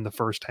run in the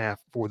first half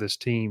for this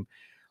team.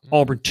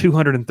 Auburn,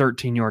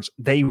 213 yards.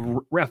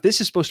 Ralph, this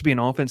is supposed to be an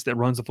offense that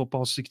runs the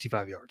football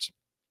 65 yards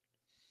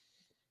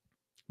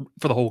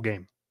for the whole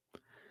game.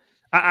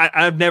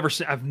 I've never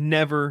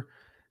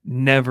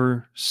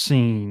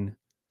seen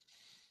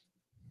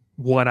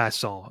what I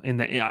saw in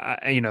the,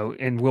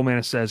 and Will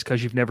Manning says,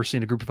 because you've never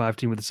seen a group of 5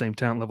 team with the same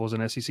talent level as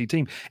an SEC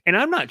team. And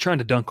I'm not trying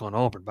to dunk on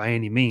Auburn by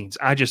any means.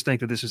 I just think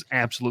that this is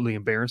absolutely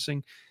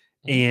embarrassing.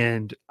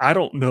 And I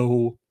don't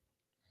know,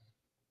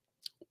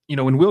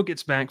 when Will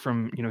gets back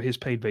from, his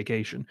paid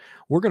vacation,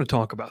 we're going to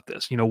talk about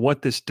this,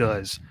 what this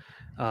does.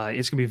 It's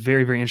going to be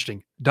very, very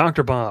interesting.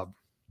 Dr. Bob,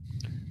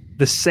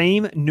 the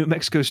same New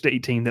Mexico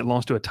State team that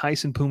lost to a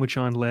Tyson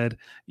Pumachan-led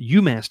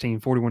UMass team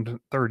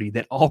 41-30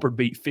 that Auburn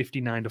beat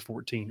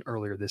 59-14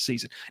 earlier this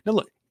season. Now,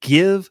 look,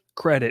 give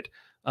credit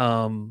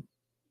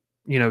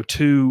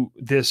to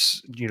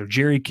this,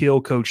 Jerry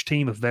Kill coach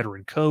team, a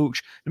veteran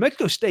coach. New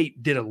Mexico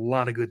State did a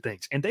lot of good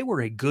things, and they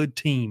were a good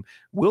team.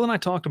 Will and I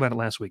talked about it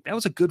last week. That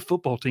was a good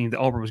football team that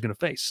Auburn was going to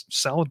face.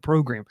 Solid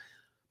program.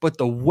 But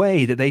the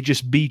way that they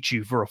just beat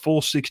you for a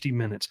full 60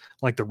 minutes,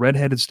 like the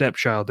redheaded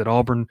stepchild that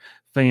Auburn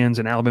fans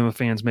and Alabama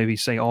fans maybe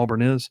say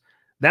Auburn is,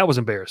 that was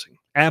embarrassing.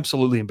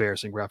 Absolutely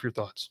embarrassing. Ralph, your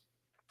thoughts?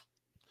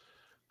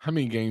 How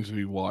many games have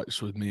you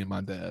watched with me and my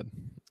dad?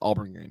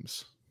 Auburn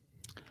games,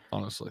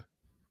 honestly.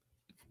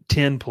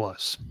 10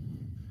 plus.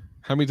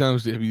 How many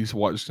times have you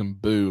watched them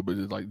boo, but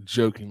just like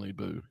jokingly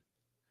boo?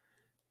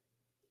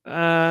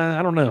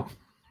 I don't know.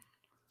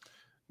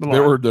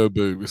 There were no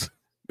boos.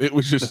 It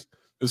was just,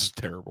 this is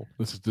terrible.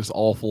 This is just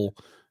awful,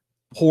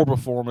 poor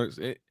performance.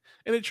 And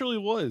it truly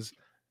was.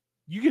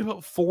 You give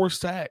up 4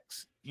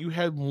 sacks. You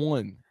had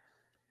 1.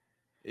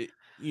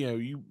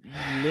 You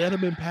let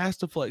them in pass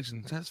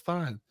deflections. That's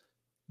fine.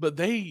 But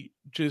they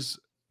just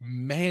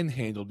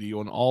manhandled you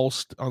on all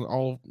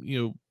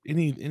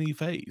any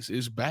phase.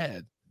 It's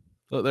bad.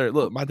 Look there.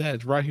 Look, my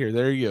dad's right here.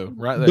 There you go.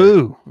 Right there.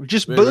 Boo.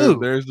 Just boo.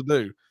 There's the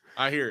boo.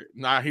 I hear it.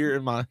 I hear it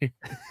in my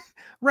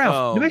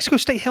Ralph, New Mexico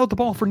State held the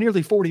ball for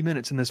nearly 40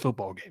 minutes in this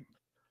football game.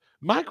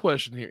 My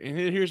question here, and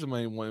here's the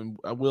main one.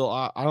 Will,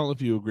 I don't know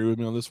if you agree with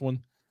me on this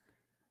one.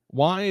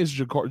 Why is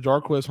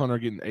Jarquez Hunter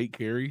getting 8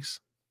 carries?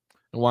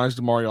 And why does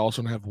Damari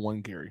Alston have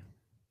 1 carry?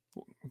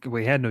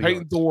 We had no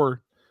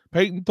yards.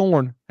 Peyton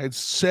Thorne had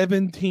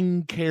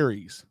 17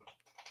 carries.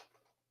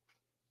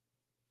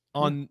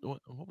 On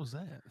what was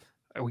that?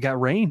 We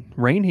got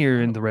rain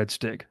here in the Red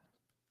Stick.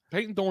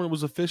 Peyton Thorne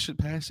was efficient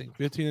passing,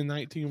 15 and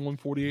 19,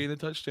 148 and a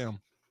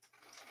touchdown.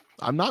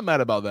 I'm not mad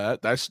about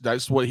that.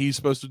 That's what he's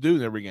supposed to do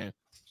in every game.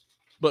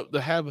 But to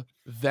have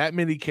that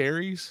many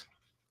carries,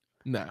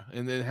 no,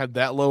 and then have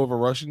that low of a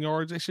rushing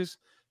yards, it's just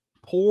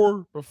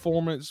poor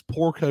performance,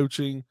 poor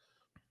coaching,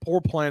 poor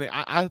planning.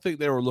 I think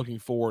they were looking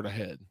forward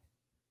ahead.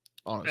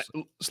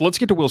 Honestly. So let's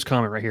get to Will's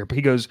comment right here.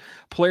 He goes,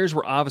 players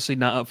were obviously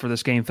not up for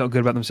this game, felt good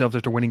about themselves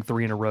after winning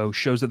 3 in a row.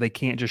 Shows that they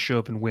can't just show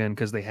up and win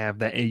because they have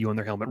that AU on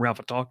their helmet. Ralph,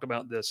 I talked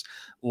about this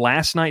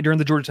last night during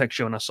the Georgia Tech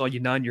show, and I saw you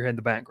nod your head in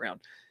the background.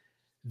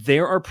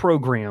 There are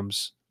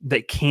programs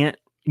that can't,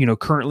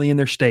 currently in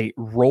their state,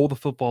 roll the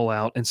football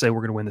out and say, we're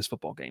going to win this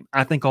football game.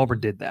 I think Auburn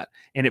did that.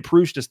 And it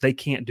proves to us they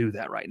can't do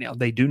that right now.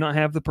 They do not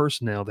have the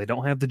personnel. They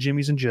don't have the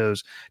Jimmies and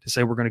Joes to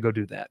say, we're going to go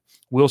do that.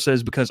 Will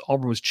says because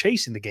Auburn was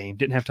chasing the game,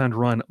 didn't have time to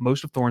run.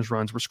 Most of Thorne's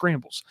runs were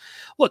scrambles.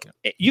 Look,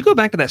 you go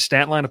back to that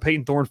stat line of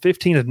Peyton Thorne,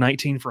 15 of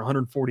 19 for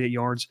 148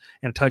 yards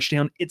and a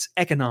touchdown. It's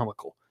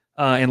economical.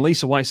 And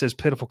Lisa White says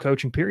pitiful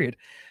coaching, period.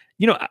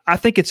 I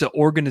think it's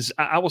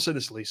I will say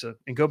this, Lisa,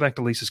 and go back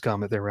to Lisa's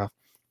comment there, Ralph.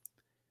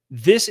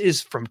 This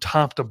is from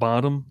top to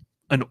bottom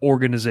an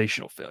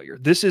organizational failure.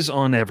 This is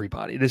on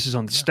everybody. This is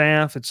on the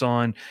staff. It's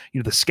on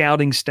the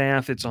scouting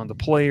staff. It's on the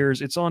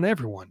players. It's on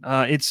everyone.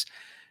 I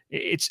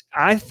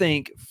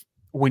think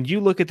when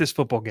you look at this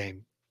football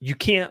game, you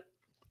can't,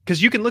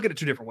 because you can look at it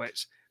 2 different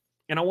ways.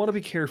 And I want to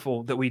be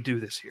careful that we do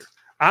this here.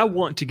 I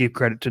want to give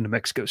credit to New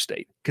Mexico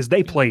State because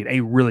they played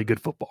a really good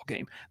football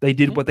game. They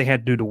did what they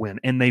had to do to win,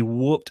 and they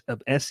whooped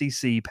an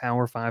SEC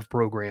Power 5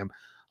 program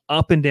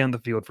up and down the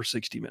field for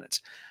 60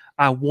 minutes.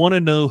 I want to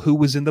know who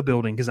was in the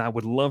building because I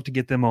would love to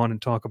get them on and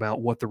talk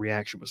about what the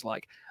reaction was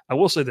like. I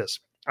will say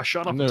this. I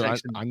shot off the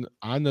text.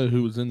 I know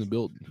who was in the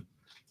building.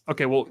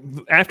 Okay, well,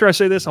 after I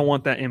say this, I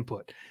want that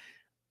input.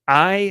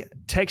 I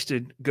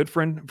texted a good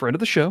friend of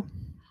the show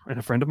and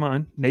a friend of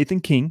mine, Nathan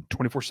King,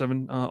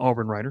 24/7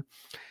 Auburn writer.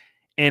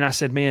 And I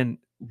said, man,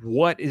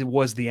 what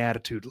was the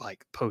attitude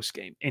like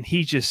post-game? And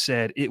he just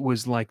said it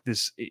was like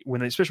this,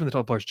 especially when the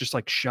top players, just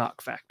like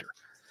shock factor.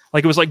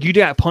 Like it was like you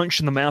got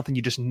punched in the mouth and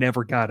you just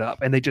never got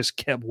up, and they just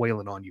kept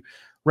wailing on you.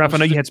 Ralph, I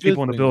know you had some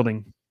people in the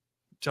building.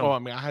 I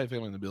had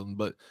family in the building,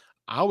 but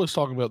I was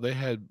talking about they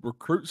had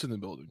recruits in the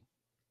building.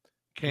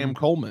 Cam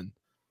Coleman,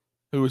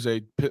 who is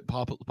a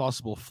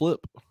possible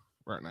flip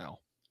right now.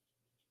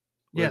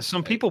 Yeah,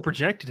 some people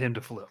projected him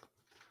to flip.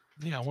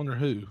 Yeah, I wonder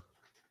who.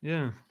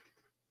 Yeah,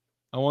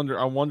 I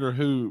wonder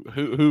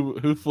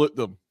who flipped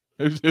them.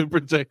 Who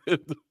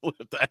projected the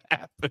flip to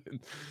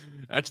happen?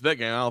 After that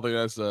game, I don't think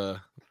that's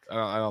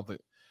I don't think.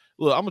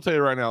 Look, I'm gonna tell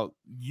you right now,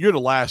 you're the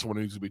last one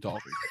who needs to be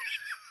talking.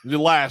 The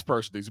last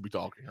person needs to be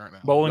talking right now.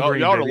 Bowling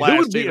Green. Y'all are the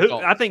last team.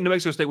 I think New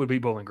Mexico State would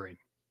beat Bowling Green.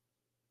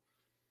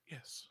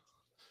 Yes.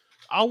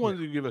 I wanted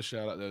to give a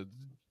shout out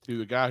to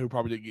the guy who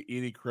probably didn't get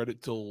any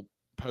credit till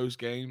post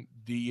game,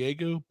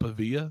 Diego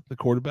Pavia, the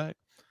quarterback.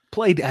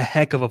 Played a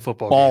heck of a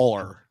football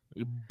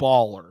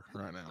baller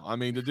right now. I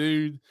mean, the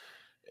dude,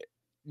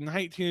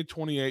 19 to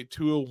 28,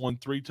 201,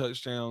 3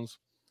 touchdowns,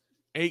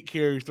 8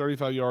 carries,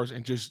 35 yards,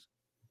 and just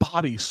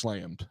body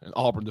slammed an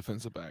Auburn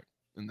defensive back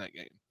in that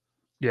game.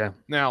 Yeah.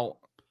 Now,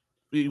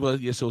 it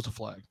was a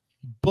flag,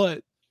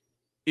 but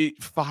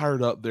it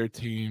fired up their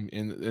team.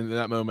 And in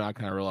that moment, I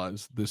kind of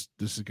realized this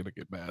is going to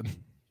get bad.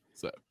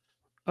 So,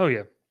 oh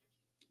yeah.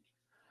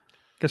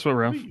 Guess what,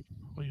 Ralph?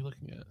 What are you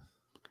looking at?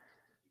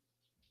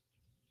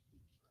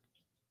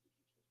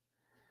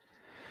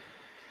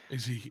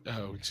 Is he?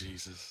 Oh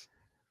Jesus!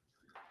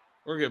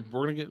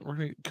 We're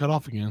gonna get cut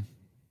off again.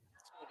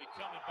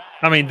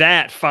 I mean,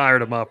 that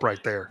fired them up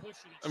right there.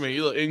 I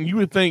mean, and you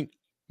would think,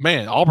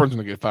 man, Auburn's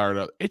gonna get fired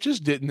up. It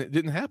just didn't. It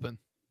didn't happen.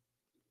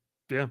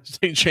 Yeah,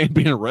 St. Shane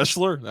being a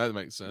wrestler, that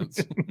makes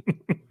sense.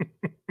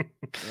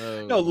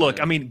 No,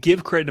 look, I mean,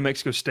 give credit to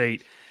Mexico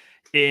State.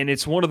 And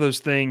it's one of those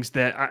things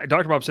that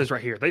Dr. Bob says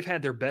right here. They've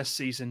had their best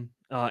season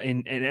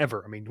in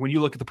ever. I mean, when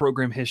you look at the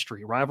program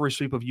history, rivalry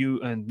sweep of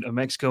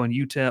Mexico and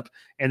UTEP,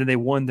 and then they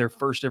won their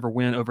first ever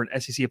win over an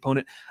SEC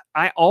opponent.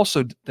 I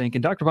also think,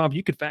 and Dr. Bob,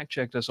 you could fact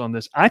check us on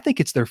this. I think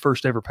it's their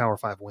first ever Power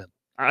 5 win.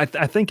 I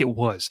think it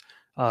was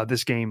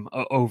this game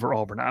over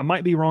Auburn. I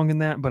might be wrong in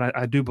that, but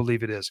I do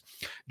believe it is.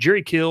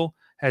 Jerry Kill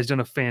has done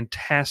a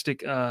fantastic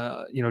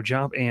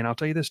job, and I'll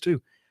tell you this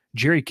too.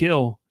 Jerry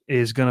Kill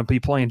is going to be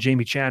playing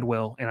Jamie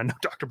Chadwell, and I know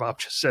Dr. Bob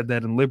just said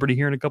that in Liberty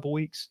here in a couple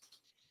weeks.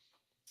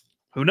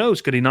 Who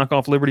knows? Could he knock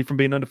off Liberty from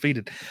being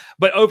undefeated?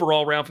 But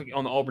overall, Ralph,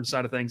 on the Auburn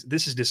side of things,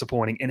 this is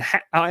disappointing. And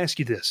I'll ask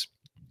you this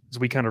as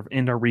we kind of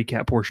end our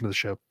recap portion of the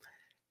show.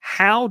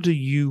 How do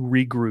you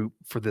regroup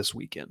for this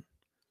weekend?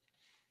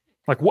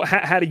 Like,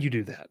 how do you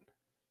do that?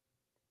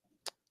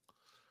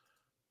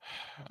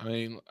 I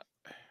mean,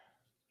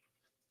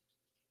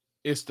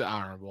 it's the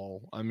Iron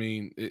Bowl. I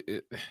mean,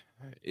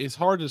 it's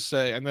hard to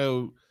say. I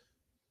know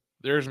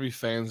there's going to be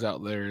fans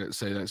out there that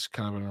say that's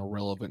kind of an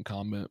irrelevant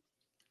comment.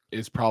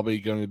 It's probably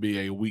going to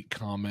be a weak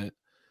comment,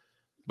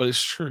 but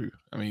it's true.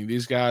 I mean,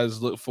 these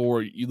guys look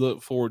forward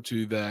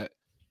to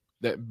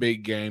that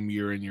big game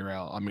year in, year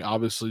out. I mean,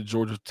 obviously,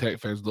 Georgia Tech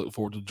fans look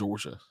forward to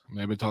Georgia. I mean,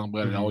 they've been talking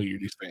about it all year.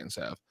 These fans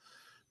have.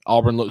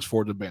 Auburn looks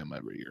forward to Bama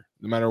every year.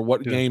 No matter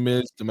what game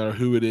is, no matter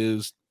who it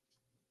is,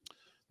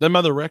 doesn't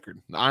matter the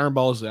record. The Iron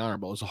Bowl is the Iron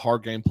Bowl. It's a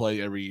hard game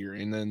play every year.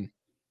 And then,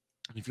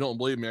 if you don't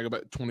believe me, I go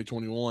back to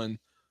 2021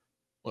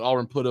 when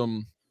Auburn put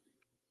them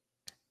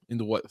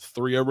into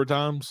 3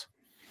 overtimes?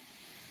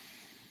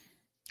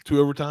 2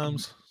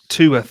 overtimes?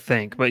 2, I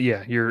think. But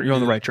yeah, you're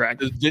on the right track.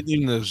 They didn't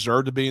even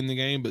deserve to be in the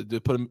game, but they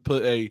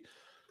put a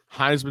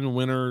Heisman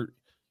winner,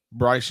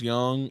 Bryce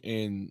Young,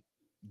 and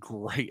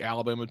great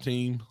Alabama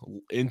team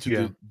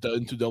into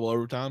double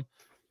overtime.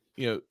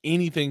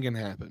 Anything can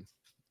happen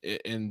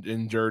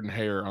in Jordan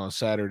Hare on a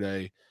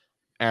Saturday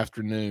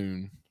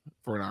afternoon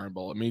for an Iron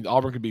Bowl. I mean,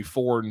 Auburn could be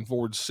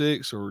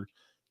 4-6, or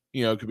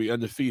it could be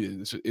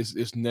undefeated.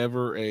 It's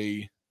never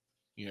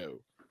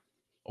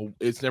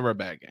it's never a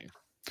bad game.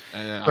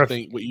 And I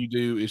think what you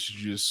do is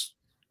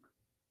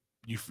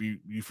you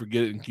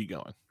forget it and keep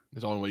going.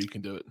 It's the only way you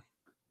can do it.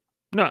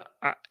 No,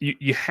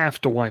 you have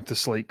to wipe the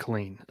slate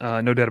clean.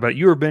 No doubt about it.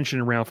 You were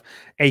mentioning, Ralph,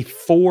 a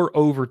 4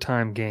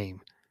 overtime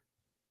game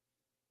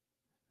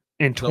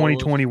in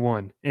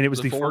 2021, and it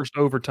was the first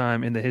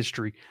overtime in the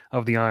history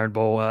of the Iron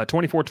Bowl.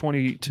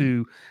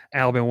 24-22,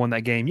 Alabama won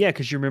that game. Yeah,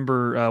 because you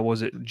remember,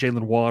 was it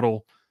Jalen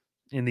Waddle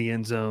in the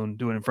end zone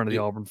doing it in front of the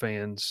Auburn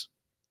fans?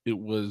 It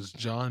was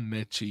John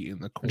Mechie in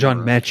the corner.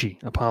 John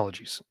Mechie,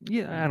 apologies.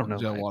 Yeah, I don't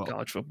know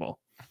college football.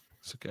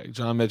 It's okay.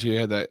 John Mechie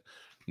had that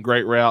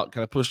great route,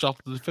 kind of pushed off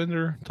the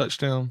defender,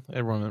 touchdown.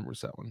 Everyone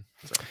remembers that one.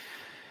 So.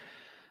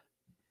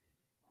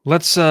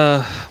 Let's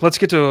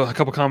get to a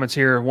couple comments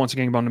here. Once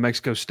again, about New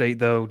Mexico State,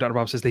 though. Dr.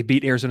 Bob says they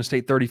beat Arizona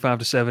State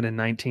 35-7 in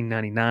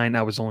 1999.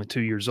 I was only 2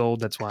 years old.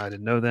 That's why I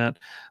didn't know that.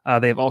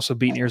 They have also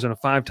beaten Arizona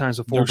 5 times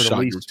before. No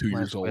shot. You're 2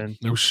 years old.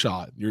 No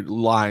shot. You're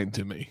lying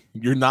to me.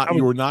 You're not.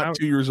 You were not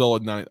 2 years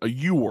old at 9.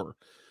 You were.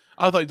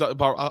 I thought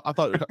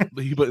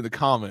he put in the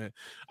comment.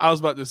 I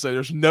was about to say,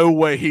 there's no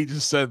way he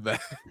just said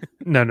that.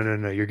 No.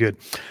 You're good.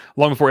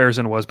 Long before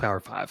Arizona was Power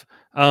 5.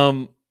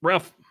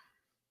 Ralph,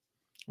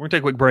 we're going to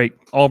take a quick break.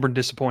 Auburn,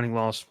 disappointing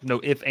loss. No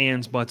ifs,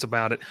 ands, buts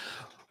about it.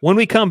 When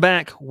we come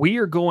back, we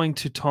are going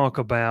to talk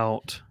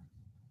about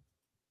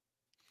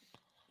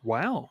we're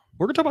going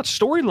to talk about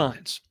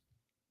storylines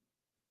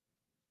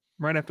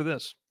right after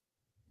this.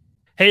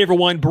 Hey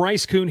everyone,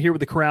 Bryce Kuhn here with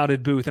the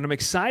Crowded Booth, and I'm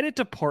excited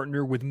to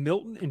partner with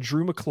Milton and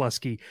Drew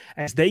McCluskey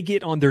as they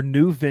get on their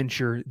new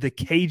venture, the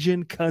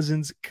Cajun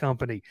Cousins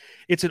Company.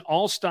 It's an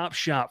all-stop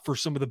shop for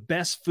some of the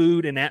best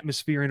food and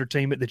atmosphere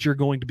entertainment that you're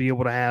going to be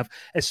able to have,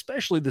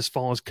 especially this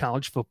fall as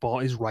college football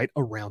is right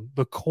around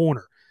the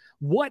corner.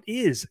 What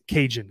is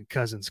Cajun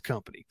Cousins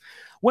Company?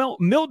 Well,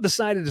 Milt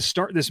decided to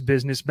start this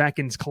business back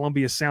in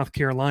Columbia, South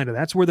Carolina.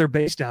 That's where they're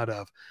based out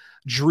of.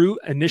 Drew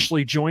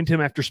initially joined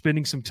him after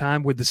spending some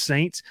time with the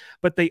Saints,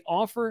 but they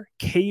offer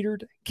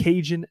catered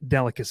Cajun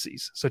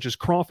delicacies such as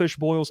crawfish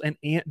boils and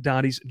Aunt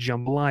Dottie's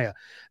jambalaya.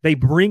 They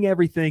bring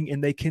everything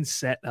and they can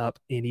set up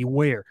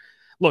anywhere.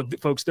 Look,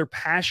 folks, they're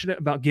passionate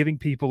about giving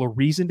people a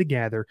reason to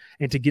gather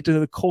and to get to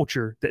the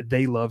culture that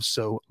they love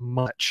so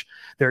much.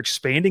 They're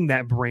expanding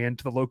that brand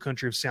to the low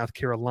country of South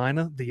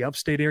Carolina, the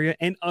upstate area,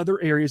 and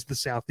other areas of the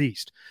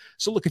Southeast.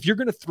 So look, if you're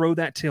going to throw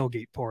that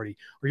tailgate party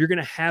or you're going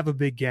to have a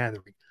big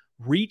gathering,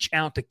 reach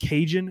out to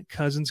Cajun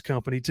Cousins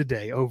Company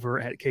today over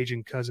at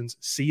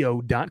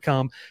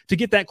CajunCousinsCO.com to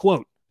get that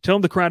quote. Tell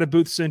them the Crowded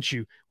Booth sent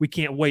you. We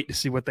can't wait to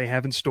see what they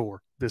have in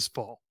store this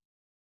fall.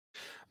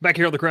 Back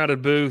here on the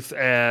Crowded Booth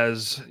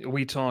as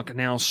we talk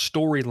now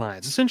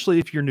storylines. Essentially,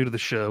 if you're new to the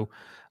show,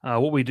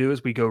 What we do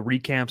is we go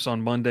recaps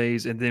on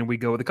Mondays, and then we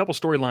go with a couple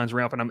storylines,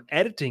 Ralph, and I'm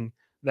editing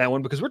that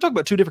one because we're talking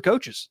about two different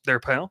coaches there,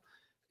 pal.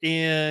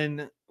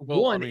 And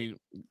Well, one, I mean,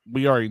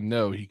 we already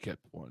know he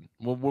kept one.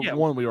 Well, Yeah.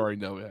 one we already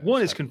know.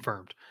 one is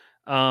confirmed.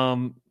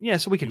 Yeah,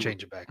 so we can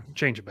change it back.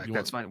 Change it back. you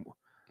That's fine.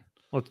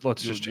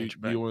 Let's just change it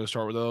Do back. you want to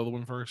start with the other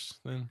one first,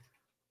 then?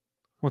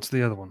 What's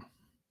the other one?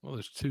 Well,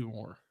 there's two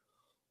more.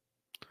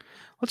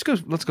 Let's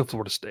go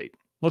Florida State.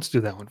 Let's do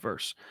that one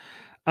first.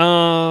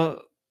 We're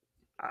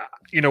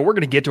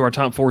going to get to our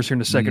top fours here in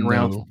the second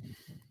round. No.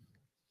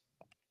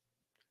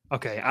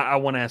 Okay, I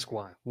want to ask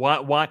why.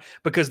 Why?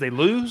 Because they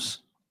lose?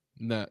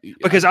 No.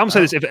 Because I'm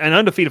saying this: if an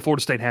undefeated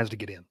Florida State has to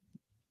get in,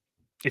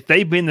 if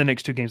they win the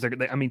next two games,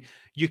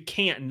 you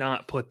can't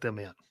not put them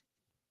in.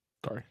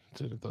 Sorry,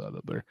 didn't throw that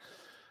up there.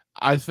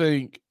 I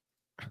think,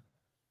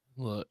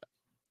 look,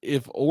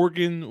 if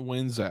Oregon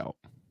wins out,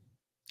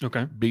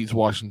 Okay, beats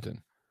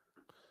Washington,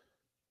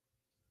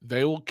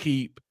 they will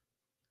keep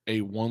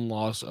a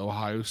one-loss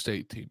Ohio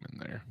State team in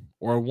there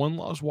or a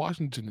one-loss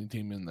Washington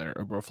team in there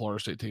over a Florida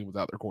State team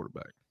without their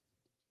quarterback.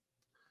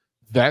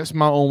 That's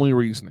my only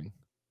reasoning.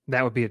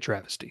 that would be a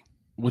travesty.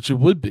 Which it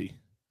would be.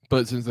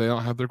 But since they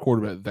don't have their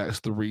quarterback, that's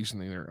the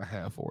reasoning they're going to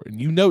have for it.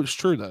 And you know it's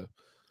true, though.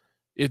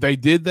 If they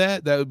did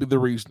that, that would be the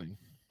reasoning.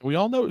 We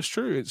all know it's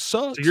true. It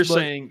sucks. So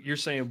you're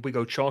saying we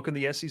go chalk in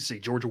the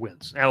SEC. Georgia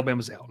wins.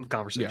 Alabama's out in the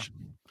conversation.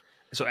 Yeah.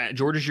 So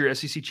Georgia's your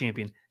SEC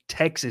champion.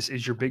 Texas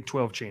is your Big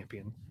 12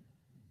 champion.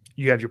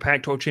 You have your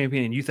Pac-12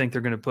 champion, and you think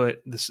they're going to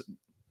put this?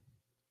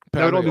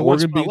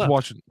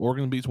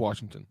 Oregon beats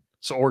Washington.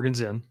 So Oregon's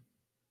in.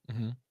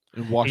 Mm-hmm.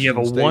 And you have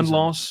a one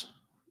loss.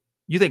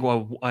 You think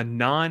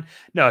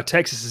No,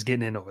 Texas is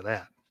getting in over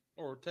that.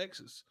 Or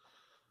Texas,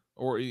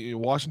 or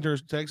Washington,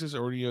 Texas,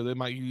 or they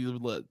might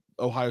let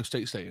Ohio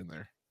State stay in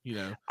there.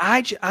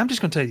 I'm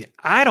just going to tell you,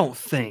 I don't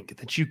think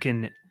that you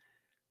can.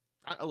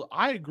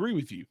 I agree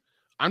with you.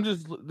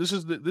 This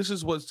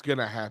is what's going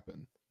to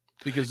happen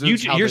because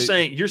you're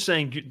saying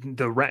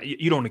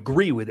you don't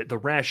agree with it. The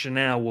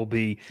rationale will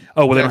be,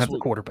 they don't have the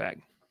quarterback.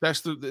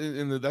 That's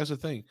the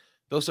thing.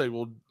 They'll say,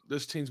 well,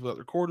 this team's without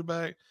their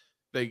quarterback.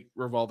 They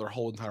revolve their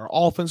whole entire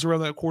offense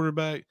around that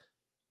quarterback.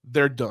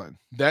 They're done.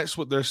 That's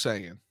what they're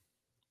saying.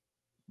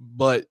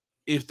 But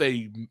if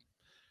they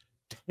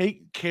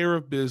take care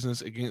of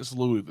business against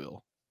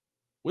Louisville,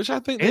 which I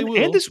think they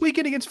will, and this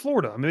weekend against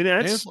Florida, I mean,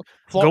 that's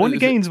going to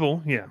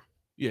Gainesville. Yeah,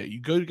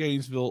 you go to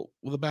Gainesville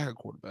with a backup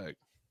quarterback.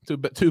 Two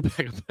backup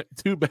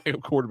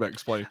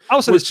quarterbacks playing. I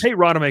would say Tate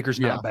Rodemaker's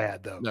not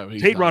bad though. No,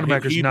 Tate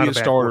Rodemaker's not a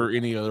bad starter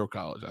any other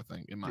college, I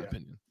think, in my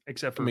opinion.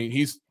 Except for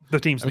he's the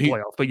team's in the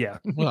playoff, but yeah.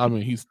 Well,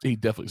 he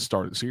definitely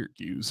started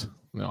Syracuse.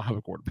 I'll have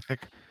a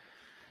quarterback.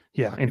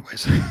 Yeah.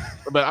 Anyways,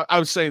 but I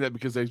was saying that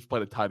because they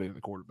played a tight end and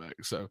a quarterback.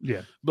 So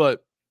yeah.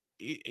 But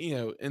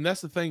and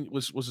that's the thing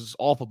was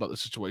awful about the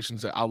situation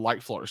is that I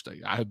like Florida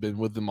State. I have been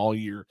with them all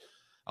year.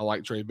 I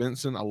like Trey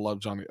Benson. I love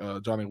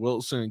Johnny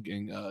Wilson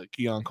and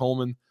Keon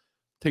Coleman.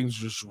 Team's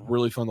just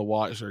really fun to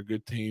watch. They're a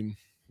good team,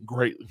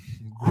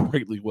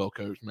 greatly well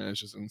coached. Man,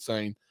 it's just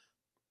insane.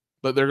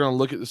 But they're going to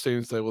look at the team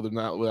and say, "Well, they're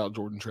not without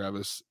Jordan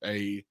Travis,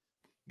 a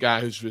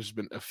guy who's just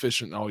been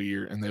efficient all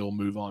year," and they will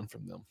move on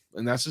from them.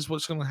 And that's just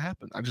what's going to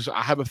happen.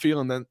 I have a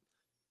feeling that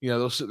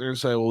they'll sit there and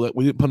say, "Well,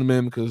 we didn't put them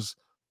in because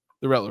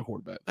they're without their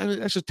quarterback." I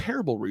mean, that's a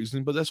terrible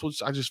reason, but that's what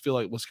I just feel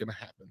like what's going to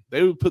happen.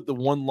 They would put the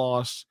one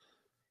loss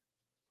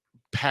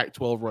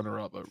Pac-12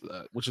 runner-up over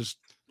that, which is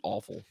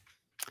awful.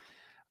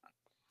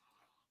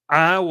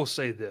 I will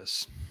say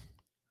this.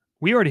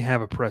 We already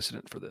have a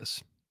precedent for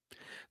this.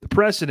 The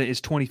precedent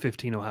is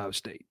 2015 Ohio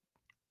State.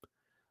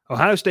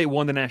 Ohio State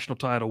won the national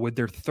title with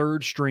their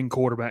third-string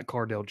quarterback,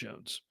 Cardale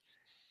Jones.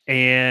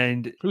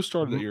 And who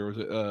started that year? Was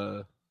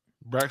it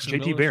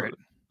Braxton JT Barrett?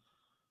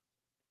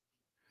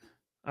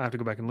 I have to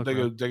go back and look. They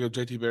go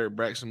JT Barrett,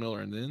 Braxton Miller,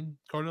 and then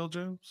Cardale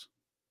Jones?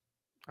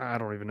 I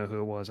don't even know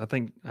who it was. I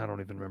don't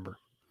even remember.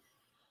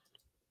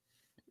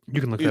 You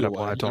can look that up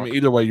while I talk.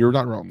 Either way, you're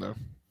not wrong, though.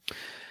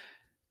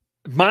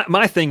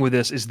 My thing with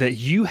this is that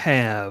you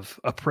have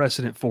a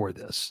precedent for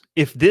this.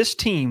 If this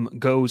team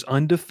goes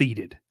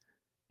undefeated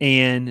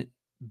and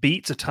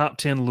beats a top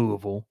 10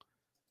 Louisville,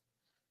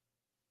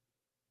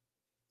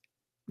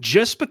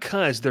 just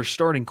because their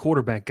starting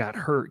quarterback got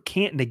hurt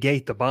can't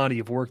negate the body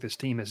of work this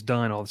team has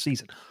done all the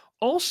season.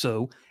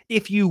 Also,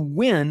 if you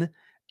win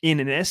in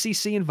an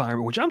SEC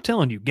environment, which I'm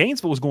telling you,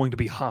 Gainesville is going to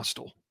be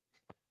hostile.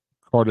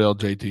 Cardale,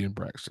 JT, and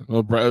Braxton.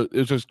 Well,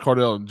 it's just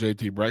Cardale and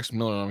JT. Braxton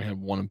Miller only have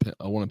one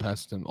in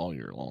passing him all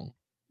year long.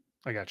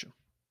 I got you.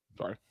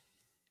 Sorry.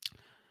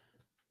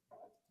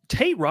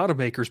 Tate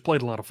Rodemaker's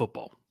played a lot of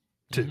football,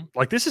 too. Mm-hmm.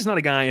 Like, this is not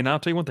a guy, and I'll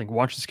tell you one thing.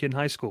 Watch this kid in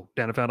high school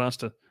down at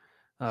Valdosta.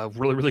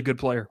 Really, really good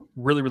player.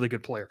 Really, really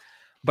good player.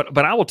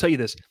 But I will tell you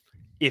this.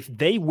 If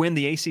they win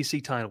the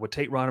ACC title with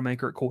Tate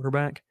Rodemaker at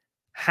quarterback,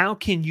 How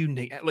can you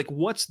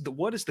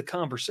what is the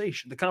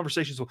conversation? The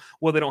conversation is,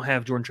 well, they don't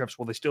have Jordan Travis.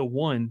 Well, they still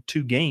won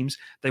 2 games.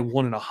 They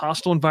won in a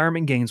hostile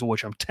environment in Gainesville,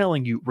 which I'm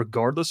telling you,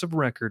 regardless of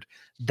record,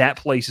 that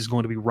place is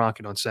going to be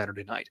rocking on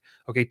Saturday night.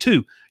 Okay,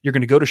 2, you're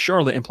going to go to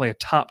Charlotte and play a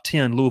top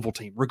 10 Louisville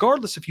team.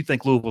 Regardless if you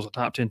think Louisville's a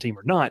top 10 team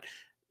or not,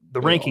 the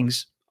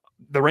rankings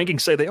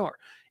say they are.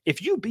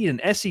 If you beat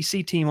an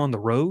SEC team on the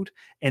road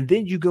and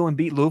then you go and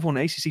beat Louisville in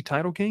an ACC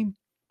title game,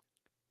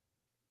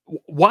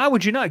 why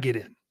would you not get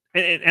in?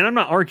 And I'm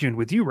not arguing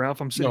with you,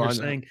 Ralph. I'm sitting here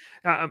saying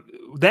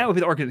that would be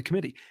the argument of the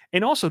committee.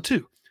 And also,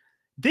 too,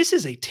 this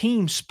is a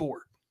team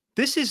sport.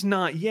 This is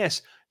not,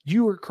 yes,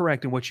 you are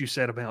correct in what you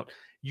said about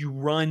you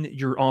run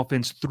your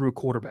offense through a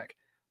quarterback.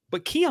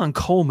 But Keon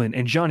Coleman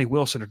and Johnny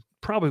Wilson are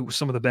probably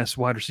some of the best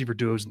wide receiver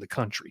duos in the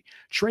country.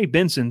 Trey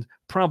Benson,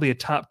 probably a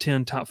top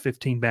 10, top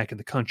 15 back in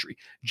the country.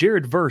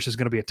 Jared Verse is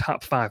going to be a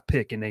top 5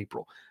 pick in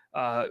April.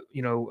 A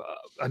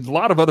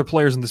lot of other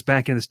players in this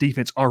back end of this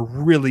defense are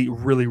really,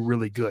 really,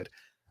 really good.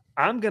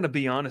 I'm going to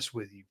be honest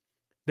with you.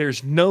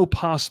 There's no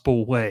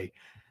possible way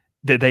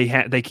that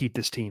they keep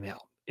this team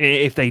out.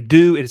 If they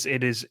do,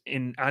 it is,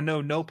 and I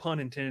know no pun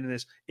intended in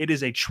this, it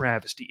is a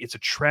travesty. It's a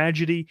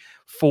tragedy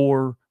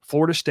for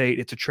Florida State.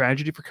 It's a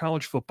tragedy for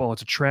college football.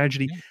 It's a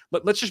tragedy.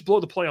 Let's just blow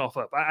the playoff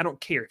up. I don't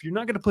care. If you're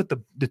not going to put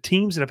the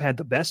teams that have had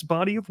the best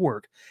body of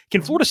work,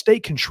 can Florida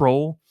State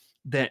control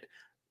that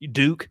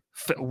Duke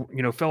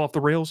fell off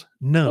the rails?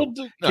 No.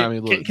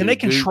 Can they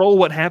control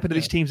what happened to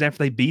these teams after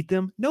they beat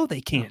them? No,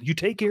 they can't. You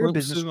take care of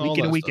business week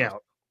in and week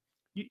out.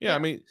 Yeah, I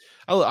mean,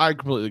 I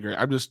completely agree.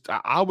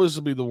 I was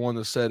to be the one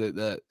that said it,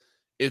 that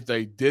if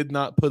they did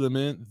not put them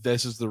in,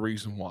 this is the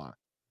reason why.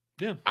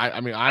 Yeah, I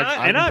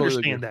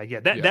understand that.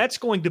 Yeah, that's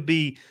going to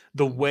be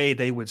the way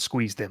they would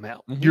squeeze them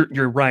out. Mm-hmm.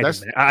 You're right.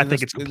 I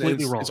think it's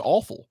completely wrong. It's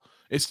awful.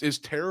 It's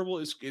terrible.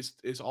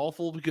 It's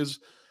awful because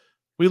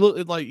we look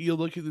at you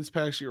look at this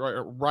past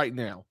year right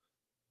now.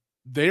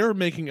 They are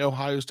making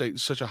Ohio State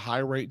such a high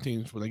rate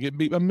team when they get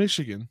beat by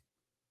Michigan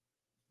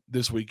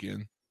this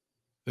weekend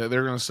that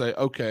they're going to say,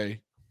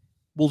 okay,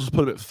 we'll just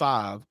put them at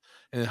 5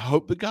 and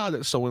hope to God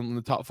that someone in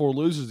the top 4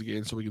 loses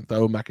again so we can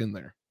throw them back in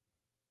there.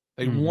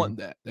 They want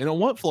that. They don't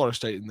want Florida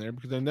State in there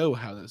because they know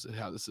how this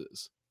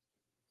is.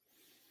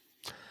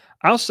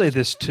 I'll say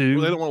this too.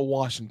 Well, they don't want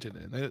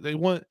Washington in. They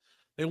want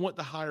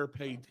the higher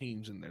paid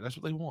teams in there. That's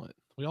what they want.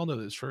 We all know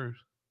that's true.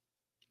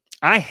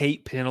 I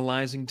hate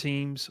penalizing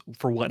teams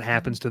for what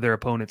happens to their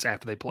opponents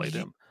after they play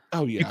them.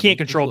 Oh, yeah. You can't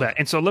control that.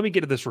 And so let me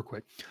get to this real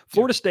quick.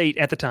 Florida State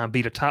at the time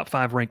beat a top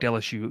 5 ranked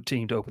LSU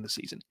team to open the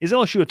season. Is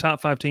LSU a top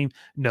 5 team?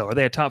 No. Are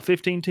they a top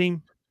 15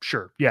 team?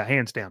 Sure. Yeah,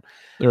 hands down.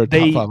 They're a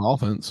top 5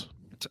 offense.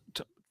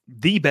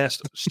 The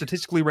best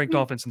statistically ranked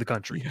offense in the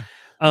country.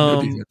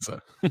 Yeah.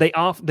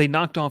 They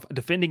knocked off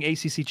defending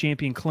ACC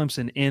champion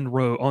Clemson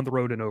on the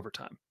road in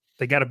overtime.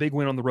 They got a big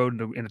win on the road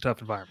in a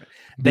tough environment.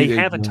 They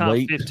have a top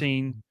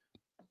 15.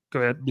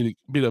 Go ahead.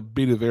 Beat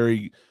a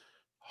very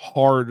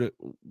hard,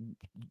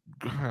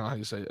 how do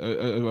you say,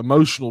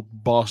 emotional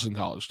Boston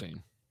College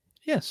team.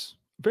 Yes,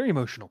 very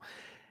emotional.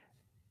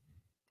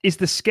 Is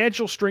the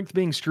schedule strength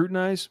being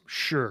scrutinized?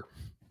 Sure.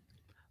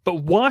 But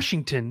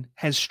Washington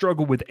has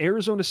struggled with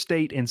Arizona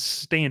State and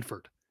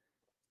Stanford,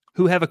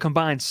 who have a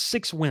combined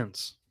 6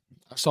 wins.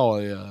 I saw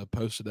a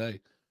post today.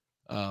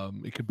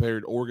 It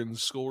compared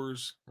Oregon's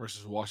scores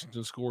versus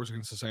Washington's scores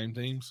against the same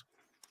teams.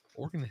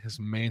 Oregon has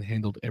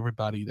manhandled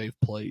everybody they've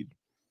played.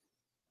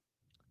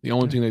 The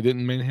only thing they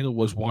didn't manhandle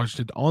was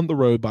Washington on the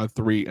road by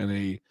 3 in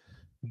a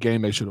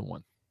game they should have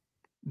won.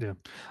 Yeah.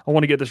 I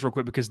want to get this real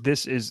quick because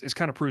this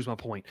kind of proves my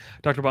point.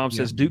 Dr. Bob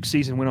says Duke's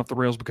season went off the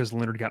rails because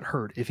Leonard got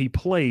hurt. If he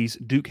plays,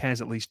 Duke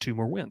has at least 2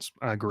 more wins.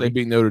 I agree. They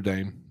beat Notre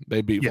Dame.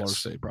 They beat Florida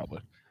State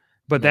probably.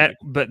 But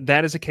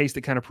that is a case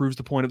that kind of proves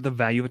the point of the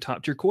value of a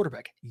top-tier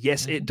quarterback.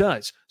 Yes, it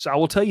does. So I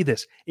will tell you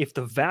this. If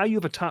the value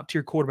of a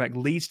top-tier quarterback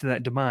leads to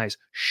that demise,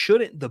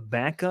 shouldn't the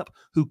backup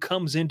who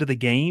comes into the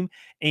game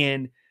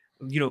and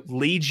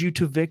leads you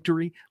to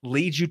victory,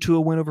 leads you to a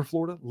win over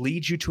Florida,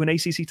 leads you to an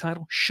ACC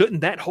title,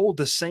 shouldn't that hold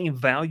the same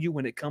value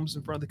when it comes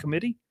in front of the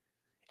committee?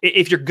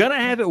 If you're going to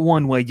have it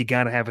one way, you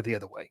got to have it the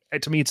other way.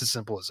 To me, it's as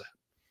simple as that.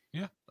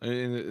 Yeah,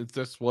 and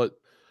that's what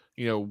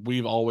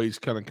we've always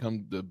kind of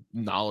come to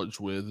knowledge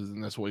with,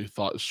 and that's what we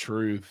thought is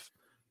true.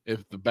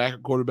 If the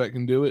backup quarterback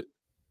can do it,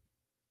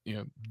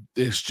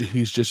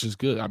 he's just as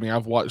good. I mean,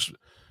 I've watched,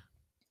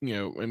 I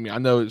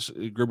know it's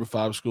a group of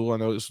 5 school. I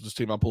know it's this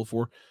team I pull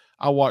for.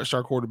 I watched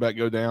our quarterback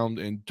go down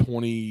in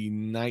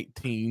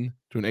 2019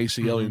 to an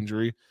ACL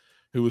injury,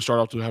 who would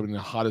start off to having the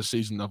hottest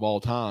season of all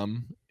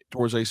time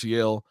towards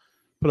ACL,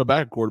 put a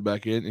backup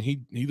quarterback in, and he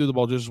did the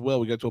ball just as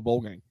well. We got to a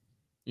bowl game.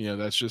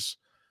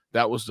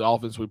 That was the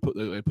offense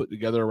they put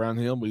together around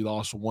him. We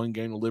lost 1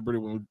 game to Liberty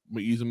when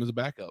we used him as a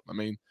backup. I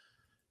mean,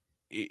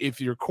 if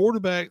your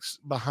quarterbacks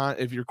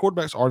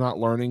are not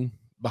learning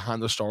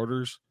behind the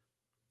starters,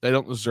 they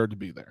don't deserve to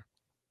be there.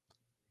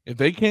 If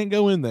they can't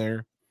go in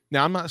there,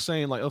 now I'm not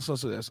saying let's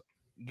say this: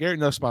 Garrett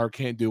Nussmeier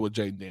can't do what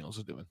Jaden Daniels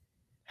is doing,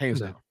 hands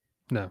down.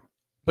 No,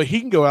 but he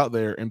can go out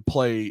there and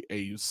play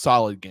a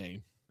solid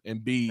game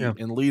and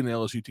and lead an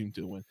LSU team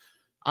to win.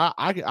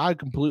 I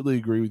completely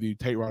agree with you.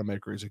 Tate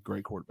Rodemaker is a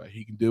great quarterback.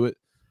 He can do it.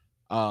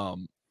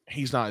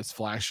 He's not as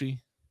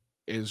flashy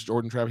as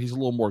Jordan Travis. He's a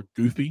little more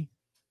goofy.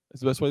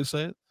 That's the best way to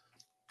say it.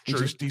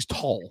 He's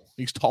tall.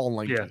 He's tall and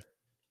lanky. Yeah.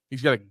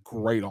 He's got a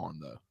great arm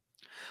though.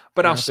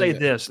 But And I'll I say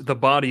think this, the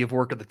body of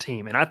work of the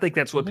team. And I think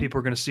that's what Mhm. people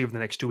are going to see over the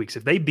next 2 weeks.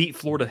 If they beat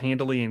Florida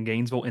handily in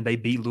Gainesville and they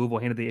beat Louisville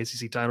handily in the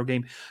ACC title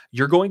game,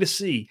 you're going to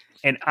see,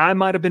 and I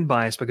might have been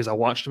biased because I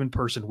watched them in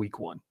person week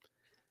 1.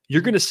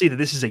 You're going to see that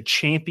this is a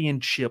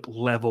championship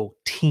level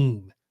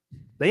team.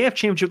 They have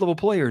championship level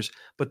players,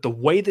 but the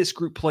way this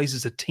group plays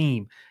as a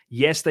team,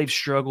 yes, they've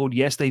struggled.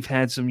 Yes, they've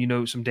had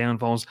some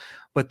downfalls,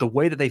 but the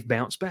way that they've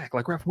bounced back,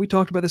 like Ralph, we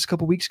talked about this a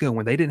couple weeks ago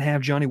when they didn't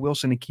have Johnny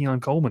Wilson and Keon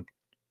Coleman.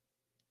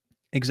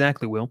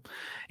 Exactly, Will.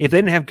 If they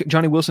didn't have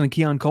Johnny Wilson and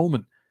Keon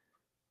Coleman,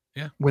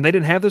 when they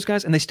didn't have those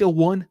guys and they still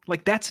won,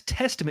 like that's a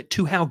testament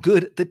to how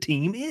good the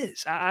team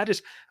is. I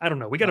don't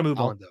know. We got to move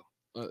on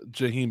though.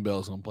 Jaheim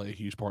Bell's going to play a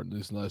huge part in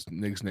this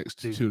next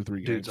 2 or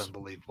 3 games.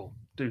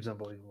 Dude's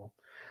unbelievable.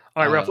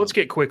 All right, Ralph, let's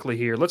get quickly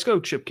here. Let's go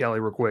Chip Kelly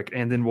real quick,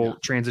 and then we'll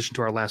transition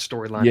to our last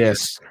storyline.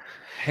 Yes.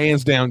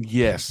 Hands down,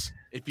 yes.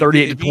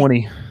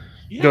 38-20.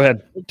 Go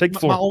ahead. Take the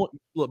floor.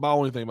 My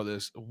only thing about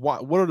this,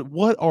 what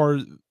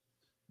is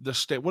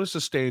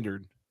the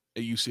standard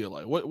at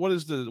UCLA?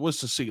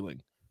 What's the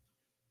ceiling?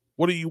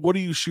 What are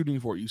you shooting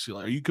for at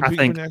UCLA? Are you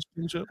competing for national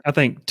championship? I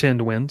think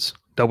 10 wins,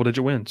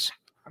 double-digit wins.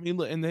 I mean,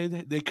 look, and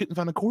they couldn't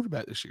find a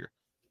quarterback this year.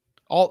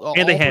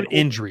 They had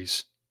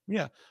injuries.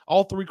 Yeah,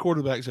 all 3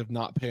 quarterbacks have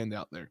not panned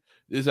out there.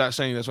 Is that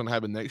saying that's going to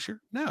happen next year?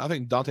 No, I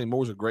think Dante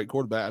Moore's a great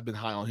quarterback. I've been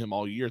high on him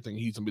all year. I think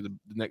he's going to be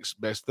the next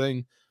best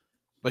thing.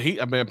 But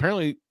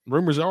apparently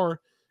rumors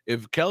are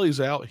if Kelly's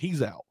out,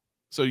 he's out.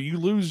 So you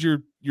lose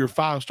your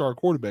 5-star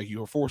quarterback,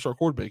 your 4-star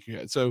quarterback you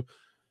had. So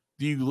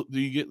do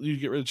you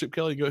get rid of Chip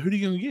Kelly and go, who are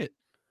you going to get?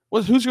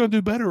 Who's going to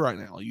do better right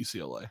now at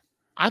UCLA?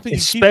 I think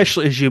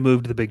especially as you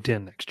move to the Big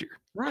Ten next year.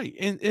 Right.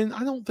 And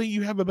I don't think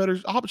you have a better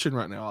option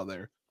right now out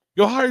there.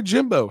 Go hire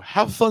Jimbo.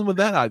 Have fun with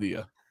that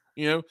idea.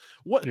 You know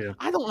what? Yeah.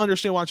 I don't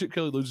understand why Chip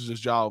Kelly loses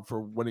his job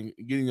for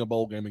getting a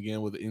bowl game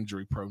again with an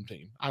injury-prone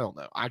team. I don't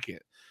know. I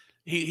can't.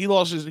 He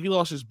lost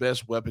his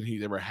best weapon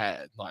he'd ever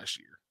had last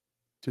year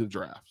to the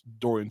draft,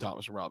 Dorian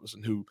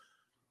Thompson-Robinson, who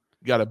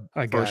got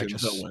a first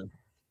NFL win.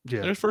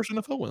 Yeah, his first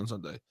NFL win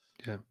Sunday.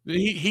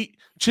 Yeah,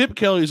 Chip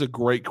Kelly is a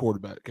great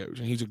quarterback coach,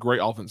 and he's a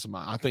great offensive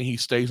mind. I think he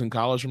stays in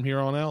college from here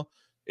on out.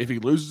 If he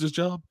loses his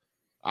job,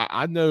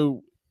 I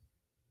know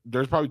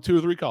there's probably 2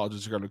 or 3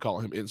 colleges that are going to call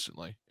him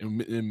instantly,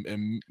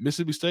 and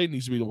Mississippi State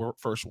needs to be the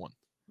first one.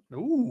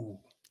 Ooh,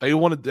 I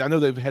know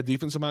they've had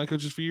defensive mind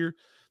coaches for a year.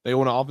 They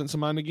want an offensive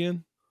mind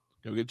again.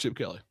 Go get Chip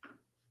Kelly.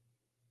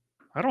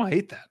 I don't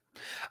hate that.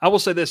 I will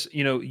say this,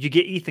 you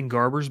get Ethan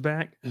Garbers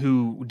back,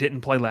 who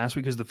didn't play last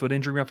week because of the foot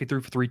injury. He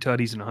threw for 3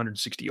 tutties and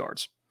 160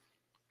 yards.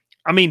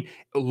 I mean,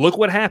 look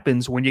what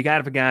happens when you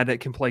got a guy that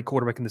can play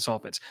quarterback in this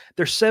offense.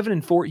 They're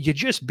 7-4. You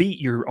just beat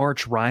your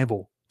arch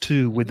rival,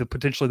 too, with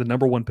potentially the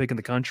number 1 pick in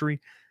the country.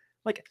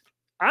 Like,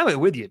 I'm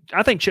with you.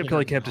 I think Chip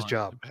Kelly kept his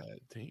job. Bad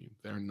team.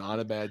 They're not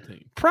a bad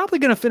team. Probably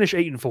going to finish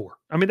 8-4.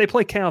 I mean, they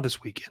play Cal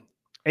this weekend.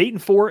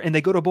 8-4, and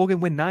they go to a bowl game,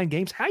 win 9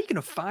 games. How are you going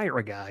to fire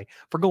a guy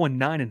for going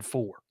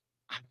 9-4?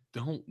 I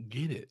don't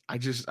get it. I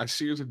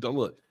seriously don't.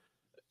 Look,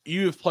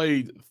 you have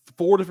played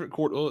 3 different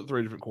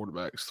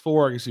quarterbacks.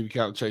 4, I guess, if you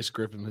count Chase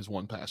Griffin, his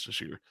 1 pass this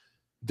year.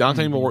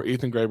 Dante Moore,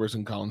 Ethan Gravers,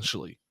 and Colin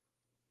Schlee.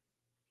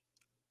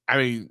 I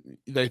mean,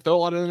 they throw a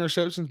lot of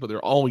interceptions, but they're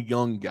all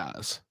young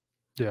guys.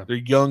 Yeah, they're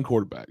young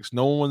quarterbacks.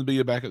 No one wanted to be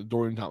a back at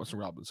Dorian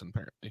Thompson-Robinson.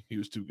 Apparently, he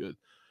was too good.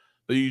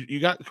 But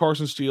you got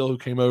Carson Steele, who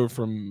came over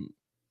from,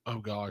 oh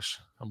gosh,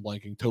 I'm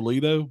blanking.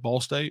 Toledo,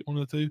 Ball State, one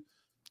of the 2.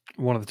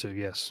 One of the 2,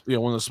 yes. Yeah,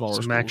 one of the smaller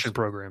schools. Action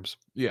programs.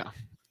 Yeah.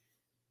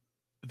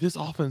 This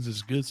offense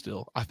is good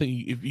still. I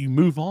think if you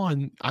move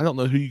on, I don't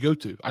know who you go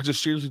to. I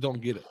just seriously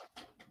don't get it.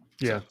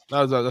 Yeah.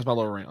 So that's my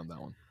lower rant on that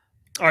one.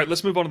 All right,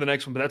 let's move on to the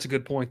next one, but that's a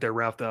good point there,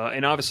 Ralph.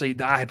 And obviously,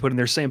 I had put in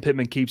there, Sam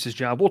Pittman keeps his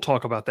job. We'll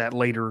talk about that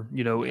later,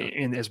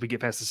 and as we get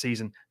past the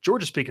season.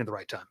 Georgia's speaking at the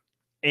right time.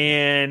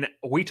 And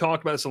we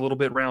talked about this a little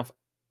bit, Ralph.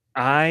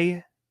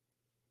 I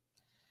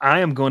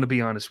am going to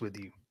be honest with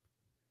you.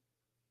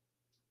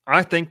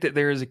 I think that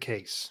there is a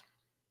case,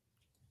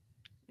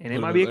 and it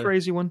might be a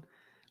crazy one.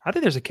 I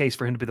think there's a case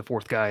for him to be the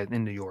 4th guy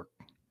in New York.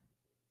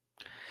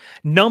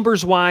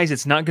 Numbers-wise,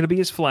 it's not going to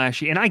be as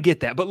flashy, and I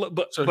get that. But I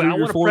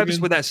want to preface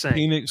with that saying: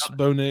 Penix,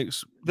 Bo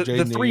Nix, the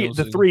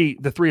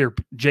 3 are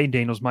Jayden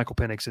Daniels, Michael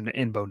Penix,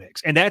 and Bo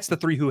Nix, and that's the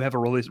 3 who have a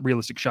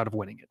realistic shot of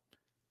winning it.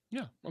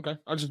 Yeah, okay.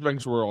 I just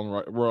think we're on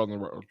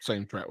the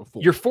same track with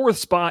 4. Your 4th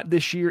spot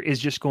this year is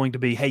just going to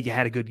be, hey, you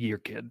had a good year,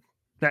 kid.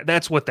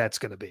 That's what that's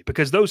going to be,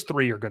 because those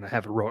 3 are going to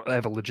have a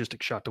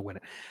logistic shot to win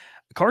it.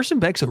 Carson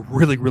Beck's a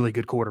really, really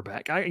good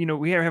quarterback.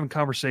 We are having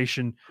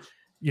conversation,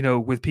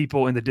 with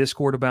people in the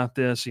Discord about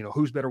this,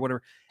 who's better,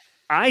 whatever.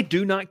 I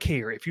do not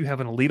care if you have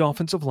an elite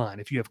offensive line,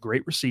 if you have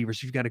great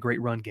receivers, you've got a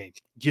great run game.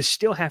 You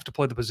still have to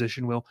play the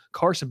position well.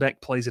 Carson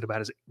Beck plays it about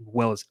as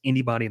well as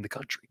anybody in the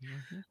country.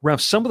 Mm-hmm.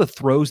 Ralph, some of the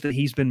throws that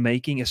he's been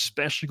making,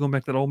 especially going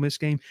back to that Ole Miss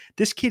game,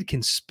 this kid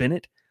can spin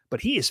it,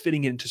 but he is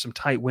fitting into some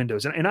tight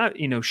windows. And I,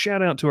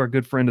 shout out to our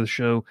good friend of the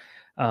show,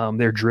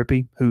 there,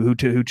 Drippy, who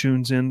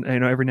tunes in,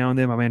 every now and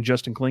then, my man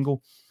Justin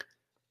Klingel.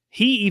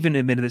 He even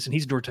admitted this, and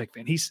he's a Georgia Tech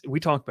fan. We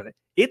talked about it.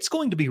 It's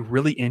going to be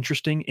really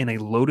interesting in a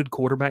loaded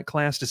quarterback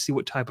class to see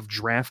what type of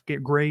draft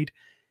grade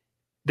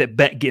that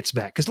Beck gets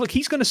back. Because look,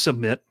 he's going to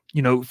submit,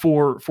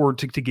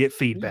 to get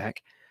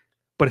feedback.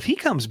 But if he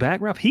comes back,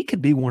 Ralph, he could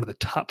be one of the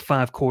top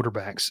 5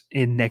 quarterbacks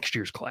in next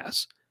year's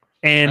class.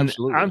 And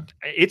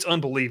it's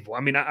unbelievable. I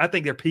mean, I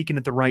think they're peaking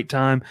at the right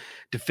time.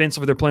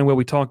 Defensively, they're playing well.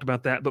 We talked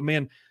about that. But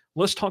man,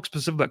 let's talk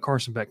specifically about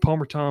Carson Beck.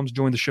 Palmer Toms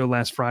joined the show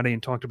last Friday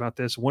and talked about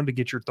this. I wanted to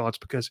get your thoughts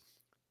because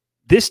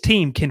this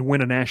team can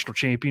win a national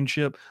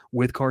championship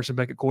with Carson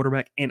Beck at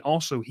quarterback, and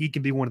also he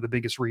can be one of the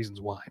biggest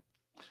reasons why.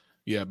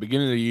 Yeah,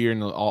 beginning of the year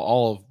and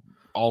all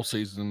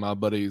season, my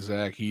buddy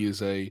Zach, he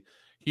is a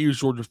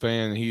huge Georgia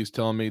fan, and he is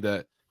telling me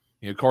that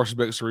Carson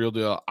Beck's the real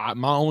deal.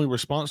 My only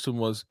response to him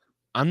was,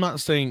 I'm not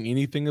saying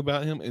anything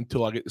about him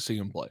until I get to see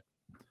him play,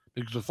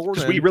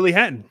 because we really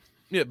hadn't.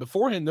 Yeah,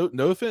 beforehand,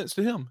 no offense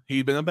to him,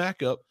 he'd been a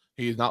backup.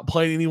 He has not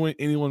played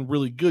anyone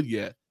really good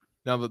yet.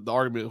 Now, the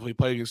argument, if he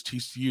played against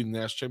TCU in the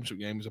national championship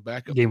game, was a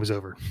backup. Game was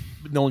over.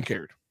 But no one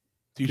cared.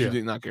 TCU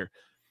did not care.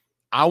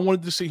 I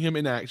wanted to see him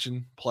in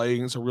action, play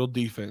against a real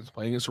defense,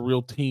 play against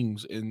real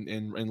teams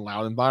in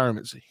loud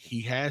environments.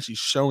 He's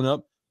shown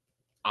up.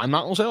 I'm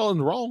not going to say all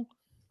wrong.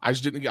 I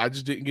just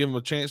didn't give him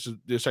a chance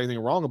to say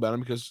anything wrong about him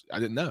because I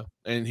didn't know.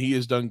 And he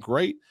has done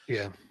great.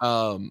 Yeah.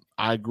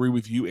 I agree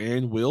with you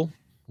and Will.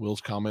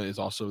 Will's comment is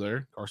also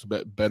there. Carson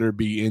Beck better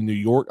be in New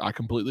York. I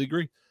completely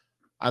agree.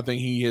 I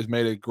think he has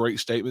made a great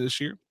statement this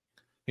year.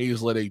 He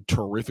has led a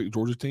terrific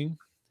Georgia team.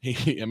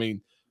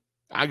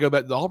 I go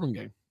back to the Auburn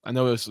game. I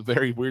know it's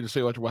very weird to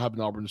say after what happened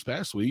to Auburn this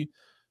past week,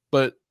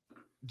 but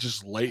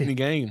just late in the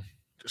game,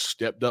 just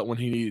stepped up when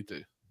he needed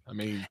to.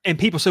 And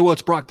people say, well,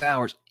 it's Brock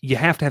Bowers. You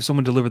have to have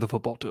someone deliver the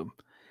football to him.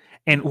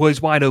 And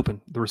he's wide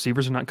open. The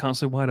receivers are not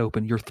constantly wide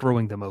open. You're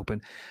throwing them open.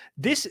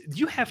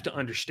 You have to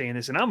understand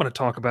this, and I'm going to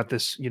talk about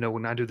this,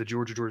 when I do the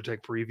Georgia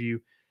Tech preview.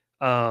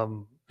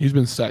 He's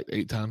been sacked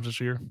 8 times this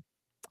year.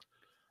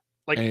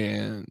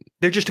 And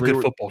they're just a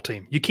good football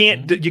team. You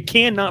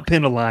cannot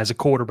penalize a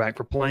quarterback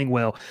for playing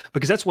well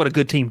because that's what a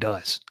good team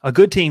does. A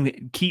good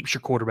team keeps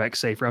your quarterback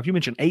safe. Ralph, you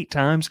mentioned 8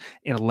 times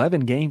in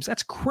 11 games.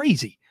 That's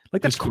crazy.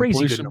 That's crazy.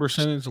 Completion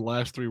percentage the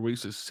last 3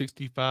 weeks is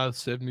 65,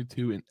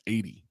 72, and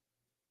 80.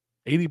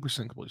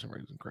 80% completion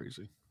rate is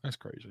crazy. That's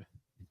crazy.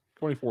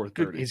 24,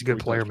 30. He's a good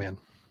player, man.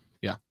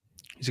 Yeah.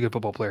 He's a good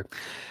football player.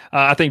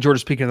 I think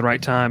Georgia's peaking at the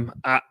right time.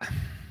 I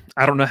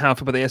don't know how I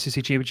feel about the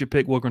SEC championship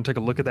pick. We're going to take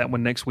a look at that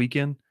one next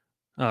weekend.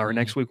 Or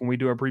next week when we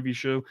do our preview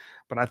show.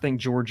 But I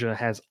think Georgia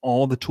has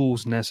all the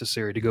tools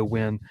necessary to go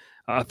win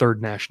a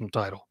 3rd national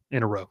title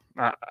in a row.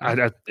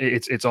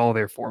 It's all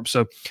there for them.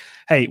 So,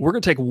 hey, we're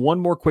going to take one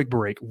more quick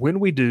break. When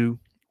we do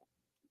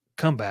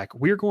come back,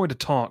 we're going to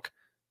talk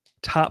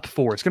top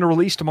 4. It's going to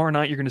release tomorrow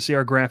night. You're going to see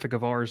our graphic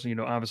of ours,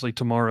 obviously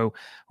tomorrow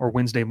or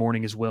Wednesday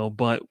morning as well.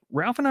 But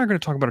Ralph and I are going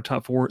to talk about our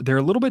top 4. They're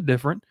a little bit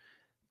different,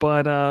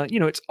 but,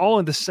 it's all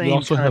in the same. We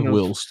also have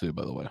Wills too,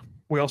 by the way.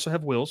 We also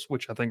have Wills,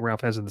 which I think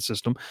Ralph has in the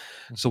system.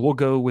 So we'll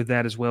go with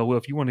that as well. Well,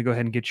 if you want to go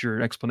ahead and get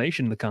your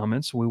explanation in the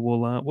comments,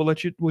 we'll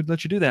let you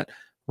do that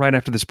right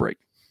after this break.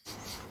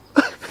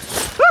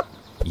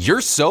 Your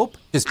soap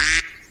is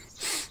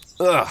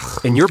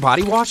ugh, and your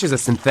body wash is a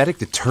synthetic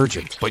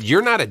detergent. But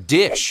you're not a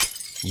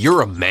dish.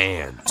 You're a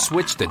man.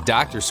 Switch to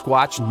Dr.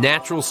 Squatch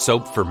Natural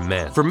Soap for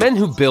Men. For men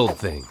who build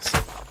things.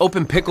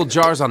 Open pickle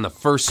jars on the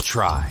first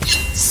try.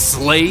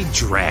 Slay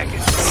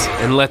dragons.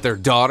 And let their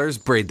daughters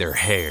braid their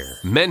hair.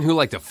 Men who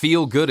like to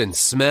feel good and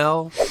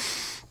smell.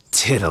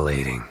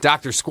 Titillating.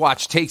 Dr.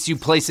 Squatch takes you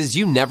places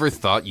you never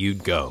thought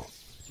you'd go.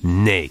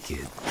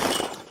 Naked.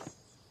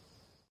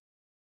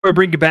 We'll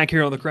bring you back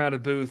here on the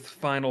Crowded Booth.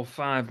 Final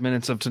 5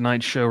 minutes of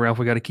tonight's show, Ralph.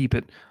 We got to keep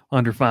it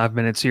under 5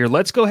 minutes here.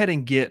 Let's go ahead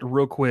and get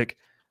real quick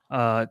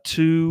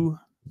to...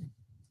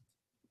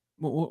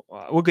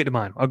 We'll get to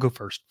mine. I'll go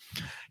first.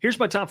 Here's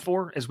my top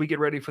 4 as we get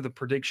ready for the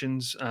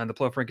predictions and the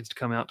playoff rankings to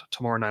come out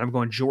tomorrow night. I'm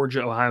going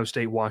Georgia, Ohio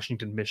State,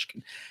 Washington,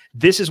 Michigan.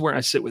 This is where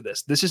I sit with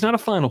this. This is not a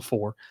Final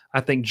 4.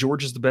 I think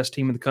Georgia's the best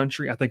team in the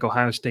country. I think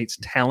Ohio State's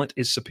talent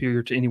is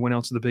superior to anyone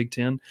else in the Big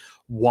Ten.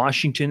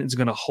 Washington is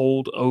going to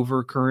hold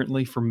over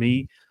currently for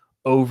me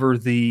over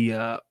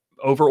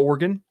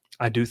Oregon.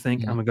 I do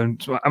think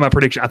my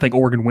prediction. I think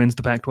Oregon wins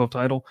the Pac-12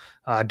 title.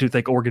 I do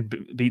think Oregon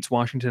beats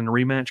Washington in a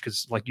rematch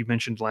because, like you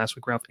mentioned last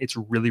week, Ralph, it's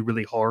really,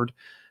 really hard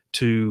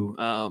to.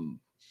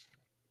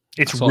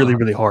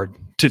 Really hard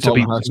to beat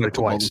somebody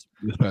twice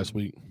this past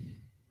week.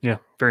 Yeah,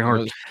 very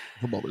hard.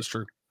 Football is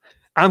true.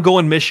 I'm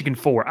going Michigan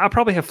 4. I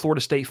probably have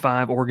Florida State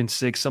 5, Oregon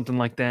 6, something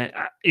like that.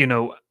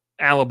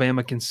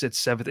 Alabama can sit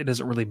 7th. It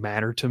doesn't really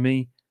matter to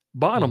me.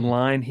 Bottom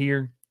line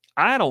here.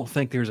 I don't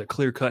think there's a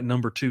clear-cut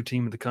number 2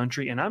 team in the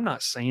country, and I'm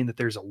not saying that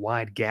there's a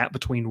wide gap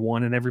between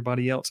one and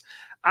everybody else.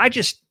 I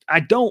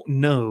don't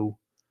know.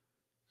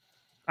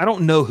 I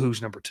don't know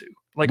who's number 2.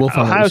 Like We'll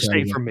find out Ohio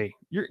Saturday. State for me.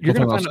 You're We'll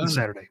going to find find out out on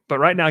Saturday. But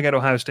right now I got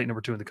Ohio State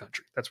number 2 in the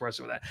country. That's where I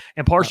sit with that.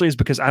 And partially is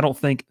because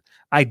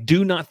I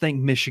do not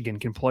think Michigan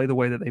can play the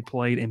way that they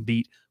played and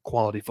beat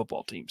quality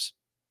football teams.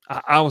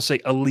 I will say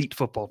elite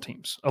football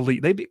teams.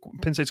 Elite. They beat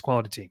Penn State's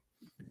quality team.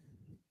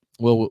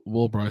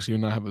 Well, Bryce, you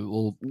and I have a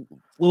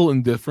little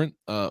indifferent.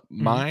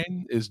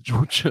 Mine is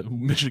Georgia,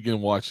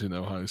 Michigan, Washington,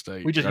 Ohio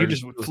State. You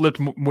just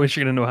flipped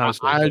Michigan and Ohio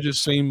State. I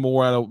just seen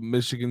more out of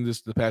Michigan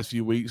just the past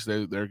few weeks.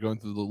 They're going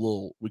through the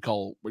little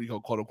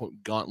quote unquote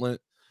gauntlet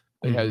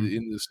they had at the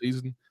end of the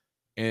season,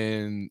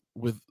 and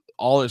with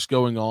all that's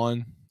going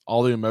on,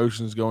 all the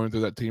emotions going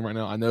through that team right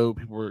now. I know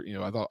people were,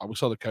 we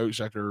saw the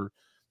coach after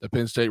the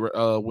Penn State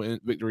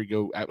victory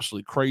go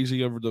absolutely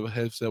crazy over the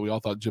headset. We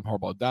all thought Jim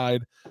Harbaugh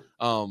died.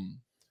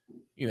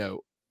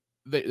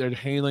 They're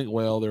handling it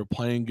well. They're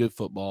playing good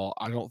football.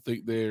 I don't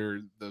think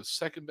they're the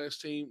second best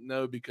team.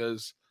 No,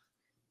 because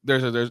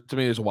there's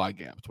a wide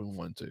gap between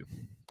 1 and 2.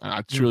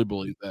 I truly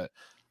believe that.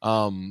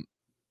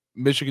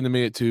 Michigan to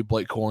me at 2.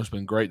 Blake Corum's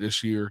been great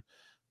this year.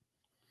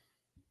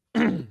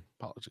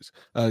 Apologies.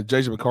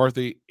 JJ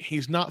McCarthy,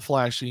 he's not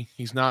flashy.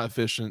 He's not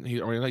efficient.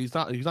 He's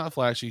not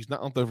flashy. He's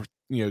not on the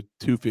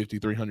 250,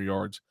 300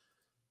 yards.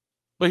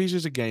 But he's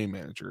just a game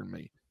manager in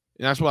me.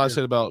 And that's what I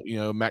said about,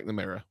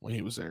 McNamara when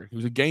he was there. He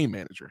was a game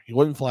manager. He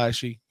wasn't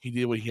flashy. He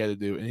did what he had to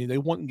do, and they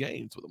won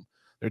games with him.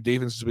 Their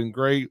defense has been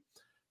great.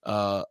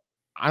 I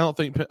don't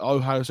think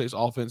Ohio State's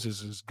offense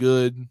is as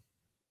good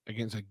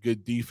against a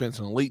good defense,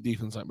 an elite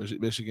defense like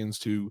Michigan's,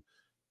 to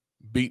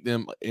beat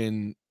them.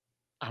 And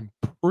I'm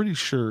pretty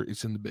sure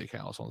it's in the Big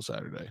House on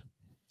Saturday.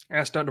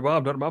 Ask Dr.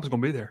 Bob. Dr. Bob's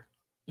going to be there.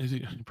 Is he?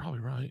 You're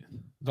probably right.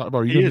 Dr.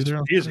 Bob, are you going to be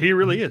there? He is. He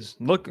really is.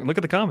 Look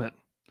at the comment.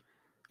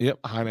 Yep,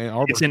 Ann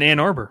Arbor. It's in Ann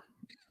Arbor.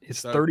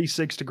 It's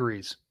 36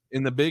 degrees.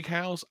 In the Big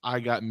House,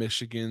 I got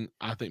Michigan.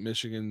 I think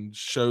Michigan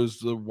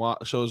shows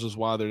us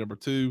why they're number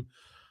 2,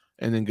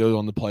 and then goes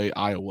on to play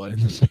Iowa in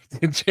the Big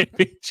Ten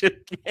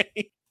championship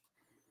game.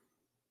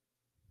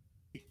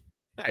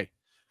 Hey,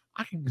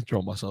 I can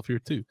control myself here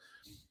too.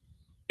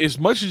 As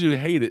much as you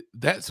hate it,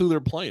 that's who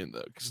they're playing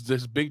though, because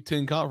this Big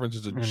Ten conference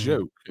is a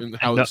joke. And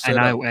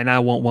I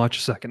won't watch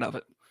a second of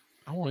it.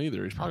 I won't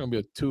either. It's probably gonna be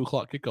a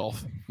 2:00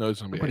 kickoff. No,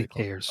 it's gonna be. Nobody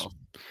cares.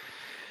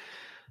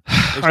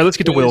 All right, let's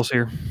get to Will's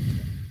here.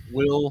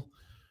 Will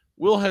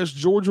has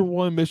Georgia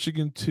 1,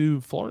 Michigan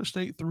 2, Florida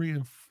State 3,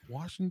 and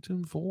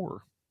Washington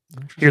 4.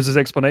 Here's his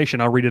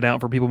explanation. I'll read it out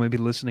for people maybe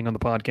listening on the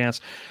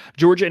podcast.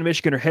 Georgia and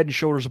Michigan are head and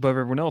shoulders above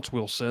everyone else,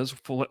 Will says.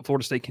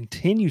 Florida State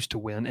continues to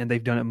win, and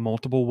they've done it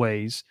multiple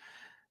ways.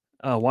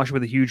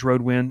 Washington with a huge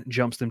road win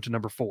jumps them to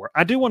number 4.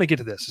 I do want to get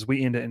to this as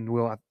we end it, and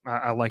Will,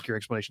 I like your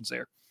explanations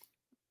there.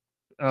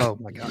 Oh,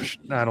 my gosh.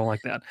 I don't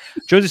like that.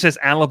 Josie says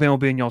Alabama will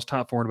be in y'all's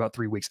top 4 in about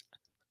 3 weeks.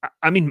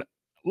 I mean,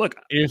 look,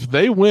 if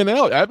they win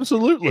out,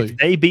 absolutely. If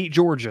they beat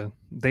Georgia,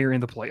 they're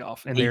in the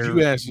playoff. And if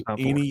you ask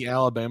any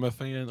Alabama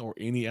fan or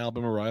any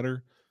Alabama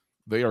writer,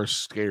 they are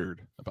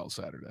scared about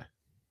Saturday.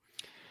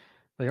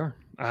 They are.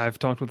 I've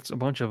talked with a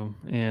bunch of them,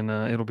 and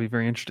it'll be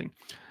very interesting.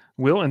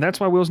 Will, and that's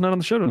why Will's not on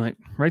the show tonight.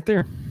 Right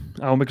there.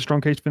 I'll make a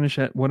strong case finish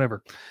at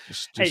whatever.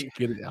 Just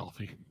get it,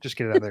 Alfie. Just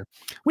get it out there.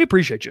 We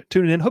appreciate you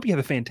tuning in. Hope you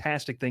have a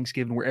fantastic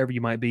Thanksgiving wherever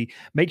you might be.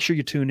 Make sure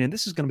you tune in.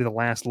 This is going to be the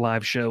last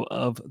live show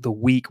of the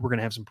week. We're going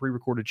to have some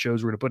pre-recorded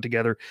shows we're going to put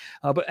together.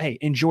 But hey,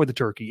 enjoy the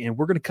turkey. And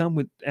we're going to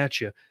come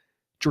at you,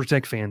 Georgia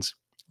Tech fans,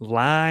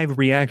 live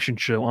reaction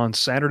show on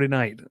Saturday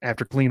night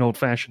after Clean Old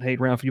Fashioned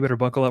Hate. Ralph, you better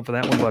buckle up for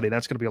that one, buddy.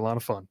 That's going to be a lot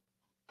of fun.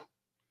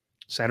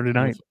 Saturday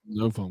night.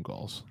 No phone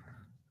calls.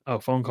 Oh,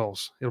 phone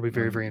calls. It'll be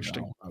very, very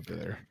interesting. I'll be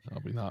there.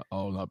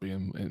 I'll not be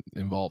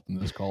involved in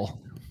this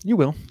call. You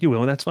will.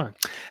 That's fine.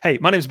 Hey,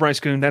 my name is Bryce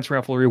Coon. That's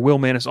Ralph Lurie. Will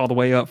Mannis all the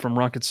way up from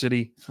Rocket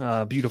City.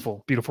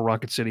 Beautiful, beautiful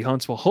Rocket City,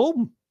 Huntsville,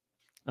 home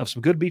of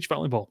some good beach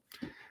volleyball.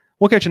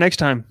 We'll catch you next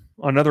time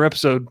on another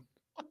episode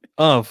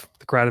of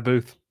The Crowded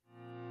Booth.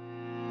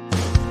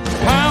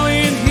 Pile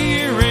in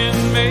here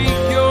and make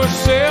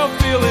yourself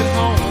feel at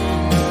home.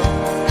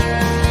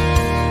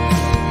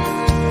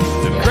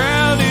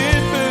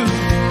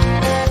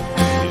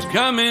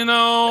 Coming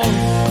on.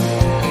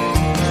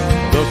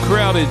 The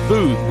Crowded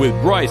Booth with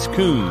Bryce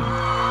Coon.